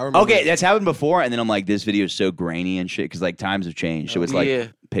 bro. I remember. Okay, that's happened before, and then I'm like, this video is so grainy and shit because like times have changed, so it's like Yeah.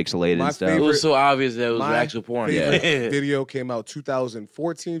 pixelated My and stuff. It favorite- was so obvious that it was My actual porn. favorite Yeah. video came out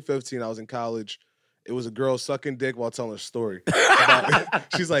 2014, 15. I was in college. It was a girl sucking dick while telling a story.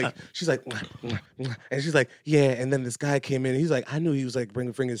 she's like, "Mwah, mwah, mwah." And she's like, yeah. And then this guy came in. And he's like, I knew he was like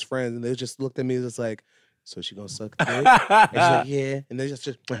bringing his friends, and they just looked at me just like, so she gonna suck dick? And she's like, yeah. And they just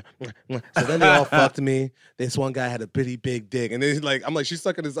mwah, mwah, mwah. So then they all fucked me. This one guy had a bitty big dick, and then like, I'm like, she's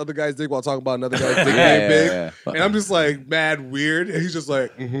sucking this other guy's dick while talking about another guy's dick being big. And I'm just like mad weird, and he's just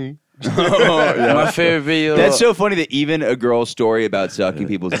like, mm-hmm. My favorite video. That's so funny that even a girl's story about sucking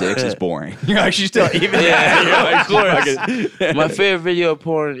people's dicks is boring. You're like, she's still even. Yeah, of course. My favorite video of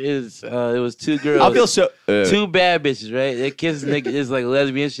porn is it was two girls. I feel so. Two bad bitches, right? They kiss nigga. It's like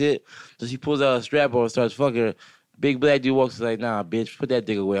lesbian shit. So she pulls out a strap on and starts fucking her. Big black dude walks like, nah, bitch, put that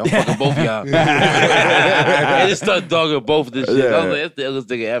dick away. I'm fucking both of y'all. And just start dogging both of this shit. I was like, that's the illest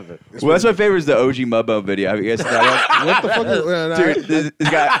nigga ever. Well, that's my favorite is the OG Mudbone video. Have you guys seen that one? What the fuck is Dude, this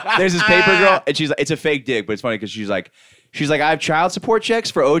guy, there's this paper girl, and she's like, it's a fake dick, but it's funny because she's like, I have child support checks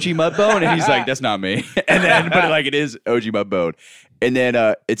for OG Mudbone, and he's like, that's not me. And then, but like, it is OG Mudbone. And then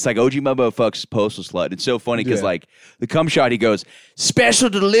it's like OG Mudbone fucks Postal Slut. It's so funny because like the cum shot, he goes, special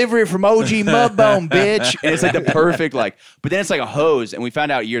delivery from OG Mudbone, bitch. And it's like the perfect like, but then it's like a hose, and we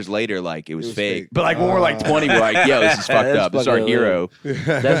found out years later like it was fake. But like when we're like 20, we're like, yo, this is fucked That's up. This is our fucking hero.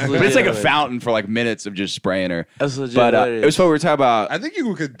 That's But it's like a legit. fountain for like minutes of just spraying her. That's legit. But it hilarious. was what we were talking about. I think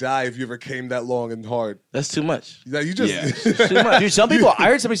you could die if you ever came that long and hard. That's too much. Like, you just Too much. Dude, some people, I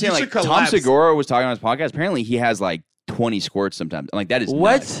heard somebody saying you like should Tom collapse. Segura was talking on his podcast. Apparently, he has like 20 squirts sometimes. I'm like, that is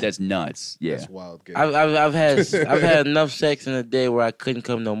What? nuts. That's nuts. Yeah. That's wild. Gay. I've had enough sex in a day where I couldn't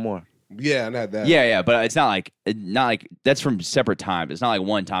come no more. Yeah, I had that. Yeah, but it's not like that's from separate times. It's not like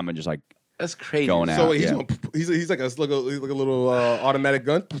one time and just like That's crazy. going out. So wait, yeah. he's like a little automatic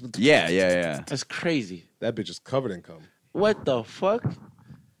gun. Yeah. That's crazy. That bitch is covered in cum. What the fuck?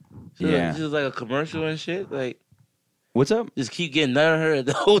 Yeah. This is like a commercial and shit. Like, What's up? just keep getting none of her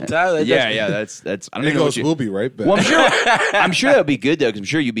the whole time. Like, Yeah. That's. I don't It even know what goes, you. we'll be right back. Well, I'm sure that would be good though, because I'm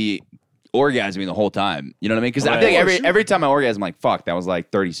sure you'd be orgasming the whole time. You know what I mean? Because I Right. feel like every time I orgasm, I'm like, fuck, that was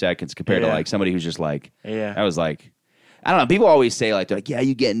like 30 seconds compared to Yeah. like somebody who's just like, Yeah. that was like, I don't know. People always say like, they're like, yeah,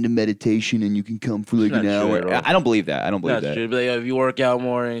 you get into meditation and you can come for like It's an not true hour. at all. I don't believe that. I don't believe Not that. true. But like, if you work out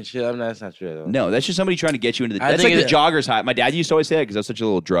more and shit, that's not true at all. No, that's just somebody trying to get you into the. I That's think like the it- jogger's high. My dad used to always say that because I was such a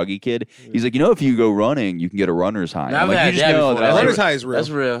little druggy kid. He's like, if you go running, you can get a runner's high. Now, I'm I've like, had you just that know before. that I Runner's like- high is real. That's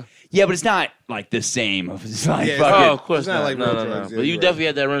real. Yeah, but it's not like the same. It's like Yeah, fucking. Oh, of course It's not not. like no, real no, drugs. no. Yeah, But you you're definitely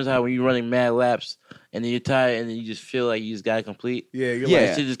had that runs high when you're running mad laps and then you're tired and then you just feel like you just got to complete. Yeah, you're Yeah.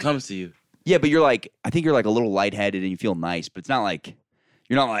 That shit just comes to you. Yeah, but you're like, I think you're like a little lightheaded and you feel nice, but it's not like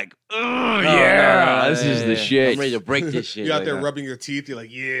you're not like, oh No, yeah, no, this is the yeah. shit. I'm ready to break this shit. you out like, there nah. rubbing your teeth. You're like,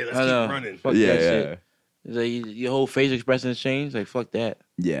 yeah, let's I know. keep running. Fuck Yeah, that yeah. shit. It's like your whole face expressions change. Like, fuck that.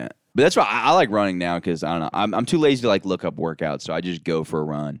 Yeah, but that's why I like running now because I don't know. I'm too lazy to like look up workouts, so I just go for a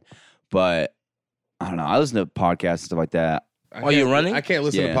run. But I don't know. I listen to podcasts and stuff like that. I Are you can't- running? I can't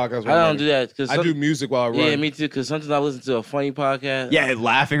listen Yeah. to podcasts. I don't do that. Cause I do music while I run. Yeah, me too. Because sometimes I listen to a funny podcast. Yeah,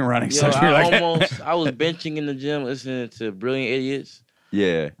 laughing and running. Yo, So you're like, I was benching in the gym listening to Brilliant Idiots.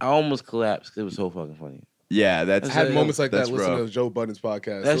 yeah, I almost collapsed because it was so fucking funny. yeah. That's I had That's moments like that that's listening rough. to Joe Budden's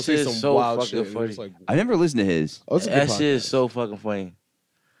podcast. That He'll say shit is some so wild fucking shit. and funny. it's like, I've never listened to his. oh, it's a good That shit is podcast. so fucking funny.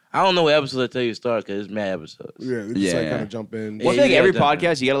 I don't know what episode to tell you to start because it's mad episodes. Yeah, we just Yeah, like yeah. kind of jump in. Well, I Yeah, feel like you every gotta-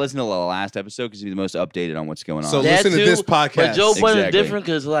 podcast you got to listen to the last episode because he's the most updated on what's going on. So That listen to too, this podcast. But Joe Budden's Exactly. different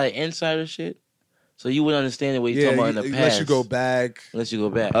because it's like insider shit. So you wouldn't understand what he's talking about in the past. Unless you go back. Unless you go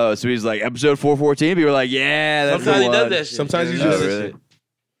back. Oh, so he's like episode 414. But you're like, yeah, that's Sometimes the he one. does that shit. Sometimes he does just- that really? shit.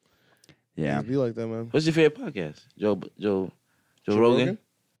 Yeah. Be like that, man. What's your favorite podcast? Joe Rogan?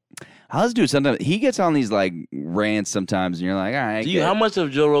 I'll just do it sometimes. He gets on these like rants sometimes, and you're like, all right. How much of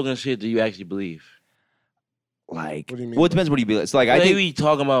Joe Rogan shit do you actually believe? Like, What do you mean well, it by depends what he believes. It's like, I Like, think, he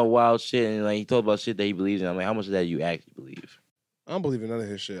talking about wild shit and like he talk about shit that he believes in. I'm like, how much of that you actually believe? I don't believe in none of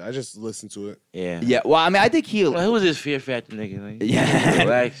his shit. I just listen to it. Yeah. yeah. Well, I mean, I think Like, who was this Fear Factor nigga? Like, Yeah.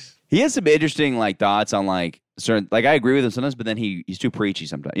 Relax. he has some interesting like thoughts on like certain. Like, I agree with him sometimes, but then he's too preachy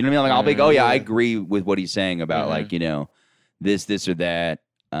sometimes. You know what I mean? Like, I'll be like, oh yeah, I agree with what he's saying about like this or that.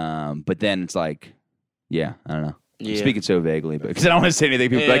 But then it's like, yeah, I don't know. Yeah. I'm speaking so vaguely, but because I don't want to say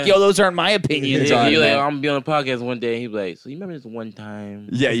anything. People be like, Yeah. yo, those aren't my opinions Yeah, on he like, that. I'm gonna be on a podcast one day and he be like, so you remember this one time?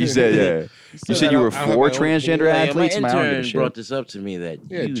 Yeah, you said you said you were I don't have for my own transgender Like, athletes. my Man, I don't give a intern shit. brought this up to me that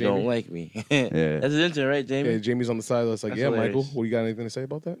Yeah, you Jamie. don't like me. Yeah. That's his intern, right, Jamie? Yeah, Jamie's on the side. That's like, That's yeah, hilarious. Michael, what you got anything to say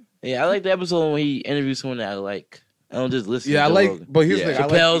about that? Yeah, I like the episode when he interviews someone that I like. I don't just listen. Yeah, I to Joe like, Rogan. but here's Yeah. the thing.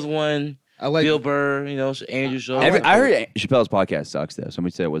 Chappelle's one. I like Bill Burr, Andrew Shaw. I heard Chappelle's podcast sucks though.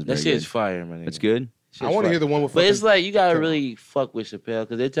 Somebody said it wasn't that very shit good. is fire, man. It's good. I want to hear the one with But it's fucking- like you gotta really fuck with Chappelle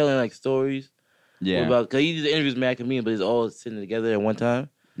because they're telling like stories Yeah. about because he just interviews mad comedians, but it's all sitting together at one time.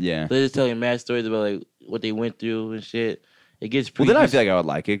 Yeah. So they're just telling mad stories about like what they went through and shit. It gets Well, preachy. then I feel like I would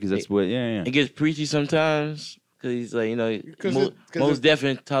like it because that's what. Yeah. It gets preachy sometimes because he's like 'Cause most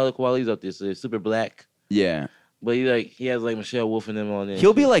definite Tyler qualities up there. So they're super black, Yeah. but he has like Michelle Wolf and them on there.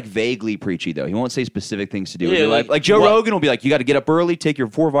 He'll be like vaguely preachy though. He won't say specific things to do. Yeah, He'll be like Joe what- Rogan will be like, you got to get up early, take your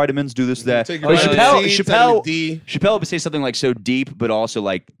 4 vitamins, do this, that. Take But your vitamin C, vitamin D. Chappelle would say something like so deep, but also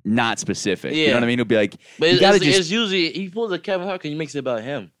like not specific. You Yeah. know what I mean? He'll be like, But you it's, got to it's, just. it's usually he pulls a Kevin Hart and he makes it about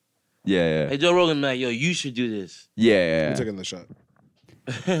him. Yeah. Hey, Joe Rogan be like, yo, you should do this. Yeah. I'm taking the shot.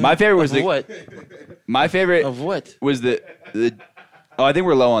 My favorite was Of the. what? My favorite Of what? was the. Oh, I think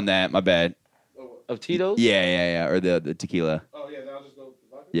we're low on that. My bad. Of Tito's? Yeah. Or the tequila. Oh yeah, now I'll just go.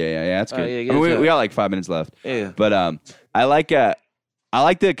 Yeah. That's good. yeah, I get mean, it we to got like 5 minutes left. Yeah. But I like the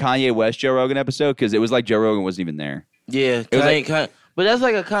Kanye West Joe Rogan episode because it was like Joe Rogan wasn't even there. Yeah. was Kanye, but that's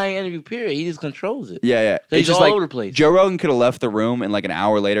like a Kanye interview period. He just controls it. Yeah. So he's It's just all like over the place. Joe Rogan could have left the room and like an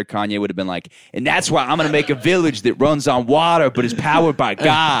hour later Kanye would have been like, and that's why I'm gonna make a village that runs on water but is powered by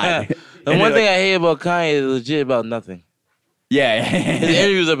God. And one thing I hate about Kanye is legit about nothing. His Yeah.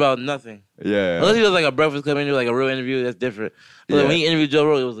 interviews are about nothing. Yeah. Unless he does like a Breakfast Club interview, like a real interview, that's different. But Yeah. when he interviewed Joe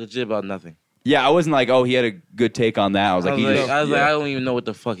Rogan, it was legit about nothing. Yeah, I wasn't like, oh, he had a good take on that. I was like, he just, I yeah. don't even know what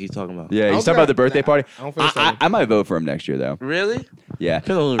the fuck he's talking about. Yeah, I he's don't talking about the think birthday party. I don't feel I might vote for him next year, though. Really? Yeah.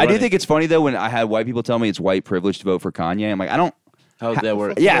 Depends on who's I do running. think it's funny, though, when I had white people tell me it's white privilege to vote for Kanye. I'm like, I don't. How does that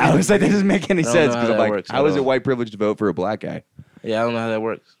work? Yeah, I was like, that doesn't make any I don't sense. know how Because I'm that like, works at how is it all. white privilege to vote for a black guy? Yeah, I don't know how that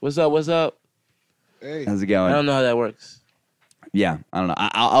works. What's up? Hey, How's it I going? don't know how that works. Yeah, I don't know.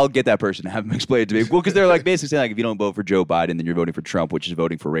 I'll get that person and have them explain it to me. Well, because they're like basically saying like, if you don't vote for Joe Biden, then you're voting for Trump, which is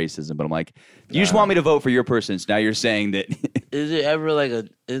voting for racism. But I'm like, you just want me to vote for your person. So now you're saying that. Is it ever like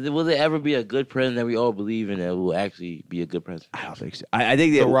will there ever be a good president that we all believe in that will actually be a good president? I don't think so. I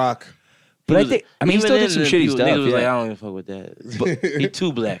think The that. Rock. But I think. I mean, he Even still then, did some the shitty people- stuff. Niggas was like, Yeah. I don't even fuck with that. He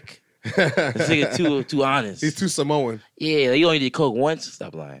too black. This nigga too honest. He's too Samoan. Yeah, like, you only did coke once.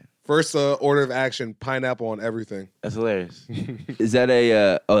 Stop lying. First order of action: pineapple on everything. That's hilarious. Is that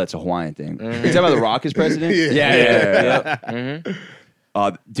a? Oh, that's a Hawaiian thing. You talking about the Rock as president? Yeah. Yep.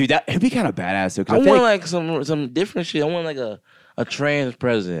 Mm-hmm. Dude, that it'd be kind of badass though. 'cause I I feel want like, like some different shit. I want like a trans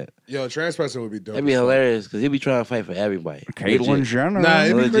president. Yo, trans president would be dope. That'd be hilarious because he'd be trying to fight for everybody. Caitlyn Legit. Jenner. Nah,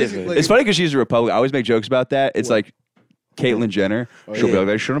 it'd be Legit, crazy. man. Like, It's funny because she's a Republican. I always make jokes about that. It's What? like Caitlyn Jenner. She'll be yeah. like,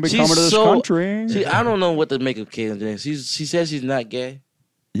 they shouldn't be She's coming to this so- country. See, I don't know what to make of Caitlyn Jenner. She says she's not gay.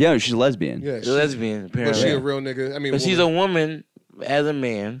 Yeah, she's lesbian. Yeah, She's a lesbian, but apparently. she a real nigga. I mean, But she's a woman as a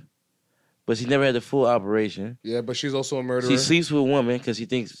man, but she never had the full operation. yeah, but she's also a murderer. She sleeps with women because she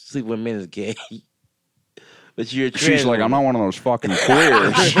thinks sleep with men is gay. But you're a trans She's like, I'm not woman. one of those fucking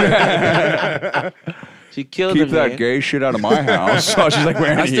queers. She killed Keep a that man. gay shit out of my house. So she's like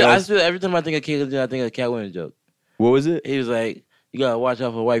wearing I heels. still, every time I think of Caitlyn Jenner, I think of a Catwoman joke. What was it? He was like, you gotta watch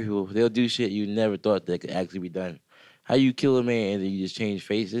out for white people. They'll do shit you never thought that could actually be done. How you kill a man and then you just change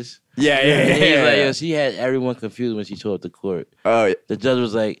faces? Yeah, And he was like, yo, she had everyone confused when she showed up to court. Oh, yeah. The judge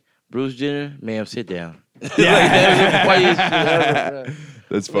was like, Bruce Jenner, ma'am, sit down. Yeah. Like, that was the funniest shit ever, bro.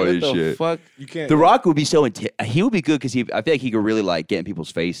 That's Like, funny what as the shit. fuck? You can't. The Rock would be so he would be good because I feel like he could really like get in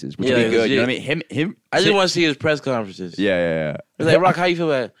people's faces, which Yeah, would be good. You know what I legit. mean? Him. I just want to see his press conferences. Yeah. It's like, Rock, how you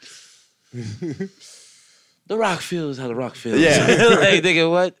feel about it? The Rock feels how the Rock feels. Yeah. Like,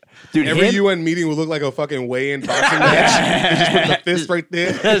 nigga, what? Dude, Every him- UN meeting would look like a fucking weigh-in boxing match. They just put the fist right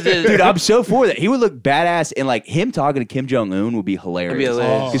there. That's it. Dude, I'm so for that. He would look badass, and like him talking to Kim Jong Un would be hilarious. That'd be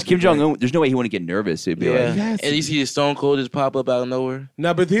hilarious. Because Kim Jong Un, there's no way he wouldn't get nervous. It'd be Yeah. like, Yes. And you see the Stone Cold just pop up out of nowhere.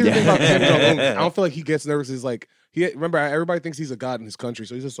 No, but here's the thing about Kim Jong-un. I don't feel like he gets nervous. He's like, remember, everybody thinks he's a god in his country,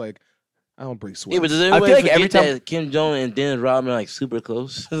 so he's just like, I don't break sweat. Yeah, but does I everybody feel like forget every time- that Kim Jong and Dennis Rodman are like super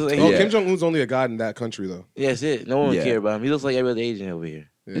close? Like, Oh, Yeah. Kim Jong-un's only a god in that country, though. yeah, that's it. No one would Yeah. care about him. He looks like every other Asian over here.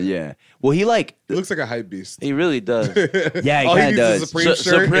 yeah. Well, he like, He looks like a hype beast. He really does. yeah, he All kind of needs does. is a Supreme shirt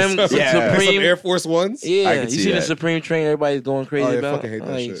Supreme- and some, yeah. and some Supreme- Air Force Ones. I Yeah, can you see see the that. Supreme train everybody's going crazy Oh, yeah, about? fucking hate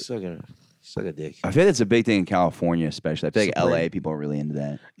that you shit. suck a dick. I feel like that's a big thing in California, especially. I feel like Supreme. LA people are really into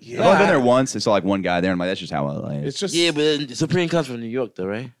that. Yeah. I've only been there once. I saw like one guy there, and I'm like, that's just how LA is. It's just, Yeah, but Supreme comes from New York, though,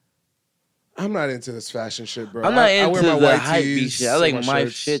 right? I'm not into this fashion shit, bro. I'm not I into wear my the white hype tees, beat shit. I like my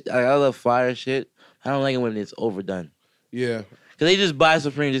shirts. shit. I love fire shit. I don't like it when it's overdone. Yeah, Because they just buy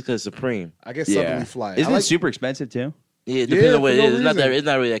Supreme just because Supreme. I guess yeah. suddenly fly. Isn't I it like, super expensive too? Yeah, depending on what for it no is. It's not, reason. it's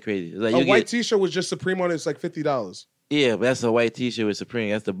not really that crazy. It's like a you white get, T-shirt with just Supreme on it. It's like $50. yeah, but that's a white T-shirt with Supreme.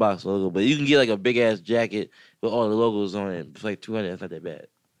 That's the box logo. But you can get like a big ass jacket with all the logos on it. It's like $200. That's not that bad.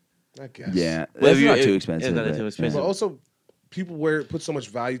 I guess. Yeah. Well, That's if you- not too it- expensive. it's not but- too expensive. But also, people put so much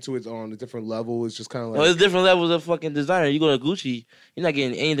value to it on a different level. It's just kind of Well, like there's different levels of fucking designer. You go to Gucci, you're not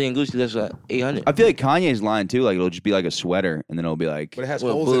getting anything in Gucci that's like $800. I feel like Kanye's line too. Like it'll just be like a sweater, and then it'll be like, but it has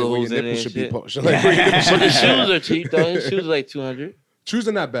Well, holes in it where holes your in it nipples and should be shit. pushed. Like, where your nipples should But the be- shoes are cheap though. His shoes are like $200. Shoes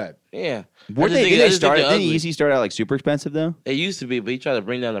are not bad. Yeah. weren't I they? just think- Did I they just start? think they're Didn't ugly. Yeezy start out like super expensive though? It used to be, but he tried to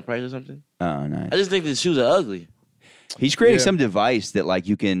bring down the price or something. Oh, nice. I just think the shoes are ugly. He's creating Yeah. some device that like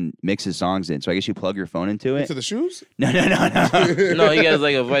you can mix his songs in. So I guess you plug your phone into it. Into the shoes? No. No, he has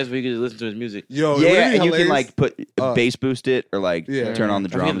like a device where you can just listen to his music. Yo, Yeah, wouldn't it be and you can hilarious? like put Uh, bass boost it or like Yeah. turn on the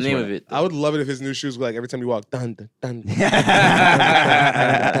I forget drums. the name or of it. I would love it if his new shoes were like every time you walk, dun dun dun dun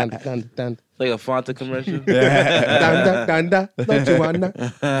dun dun dun dun Like a Fanta commercial. dun dun dun. Don't you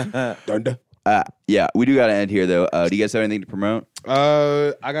wanna? Dun dun. Yeah, we do got to end here though. Do you guys have anything to promote?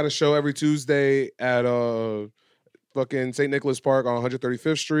 I got a show every Tuesday at fucking St. Nicholas Park on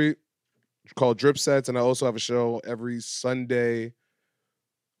 135th Street called Drip Sets, and I also have a show every Sunday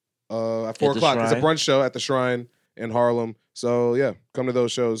at 4 the o'clock. It's a Shrine? brunch show at the Shrine in Harlem. So yeah, come to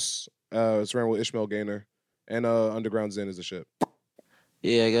those shows. It's ran with Ishmael Gaynor, and Underground Zen is the shit.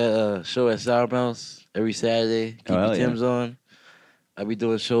 Yeah, I got a show at Sour Mouse every Saturday. Keep Oh, hell your yeah. Tim's on. I'll be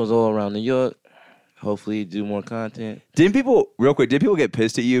doing shows all around New York. Hopefully, do more content. Did people get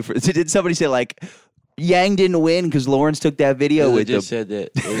pissed at you for? Did somebody say like Yang didn't win because Lawrence took that video They with just the? said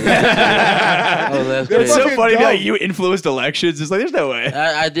that. Oh, that's They're crazy. fucking So funny, dumb. like you influenced elections. It's like there's no way.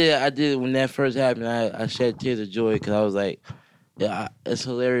 I did when that first happened. I shed tears of joy because I was like, yeah, it's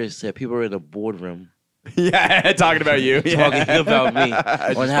hilarious that people are in a boardroom Yeah, talking about you. talking about me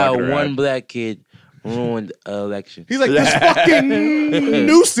Just on how fucking around. one black kid ruined an election. He's like this fucking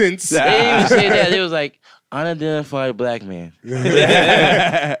nuisance. They didn't even say that. They was like unidentified black man. They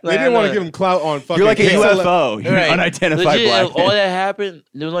didn't want to give him clout on fucking. You're like a cancel- UFO. You're Right. unidentified Legit, black. all man. that happened.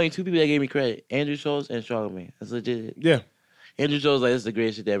 There was only two people that gave me credit: Andrew Schultz and Charlamagne. That's legit. Yeah, Andrew Schultz was like, "This is the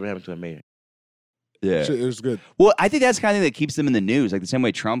greatest shit that ever happened to a mayor." Yeah. shit, it was good. Well, I think that's the kind of thing that keeps them in the news. Like the same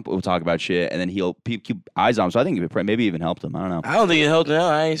way Trump will talk about shit, and then he'll keep eyes on him. So I think it maybe even helped him. I don't know. I don't think it helped him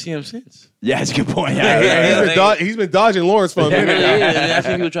out. I ain't seen him since. Yeah, that's a good point. He's been dodging Lawrence for a It minute. really is. And I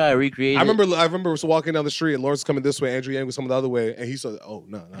think people try to recreate I it. remember was walking down the street and Lawrence was coming this way, Andrew Yang was coming the other way, and he said, "Oh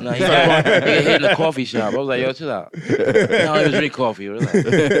no, no." No, he started going, nigga hitting the coffee shop. I was like, yo, chill out. I don't even drink coffee. Relax.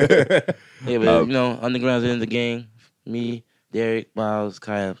 Yeah, but you know, Underground's in the gang. Me, Derek, Miles,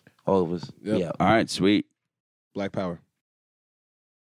 Kyle, all of us. Yep. Yeah. All right, sweet. Black Power.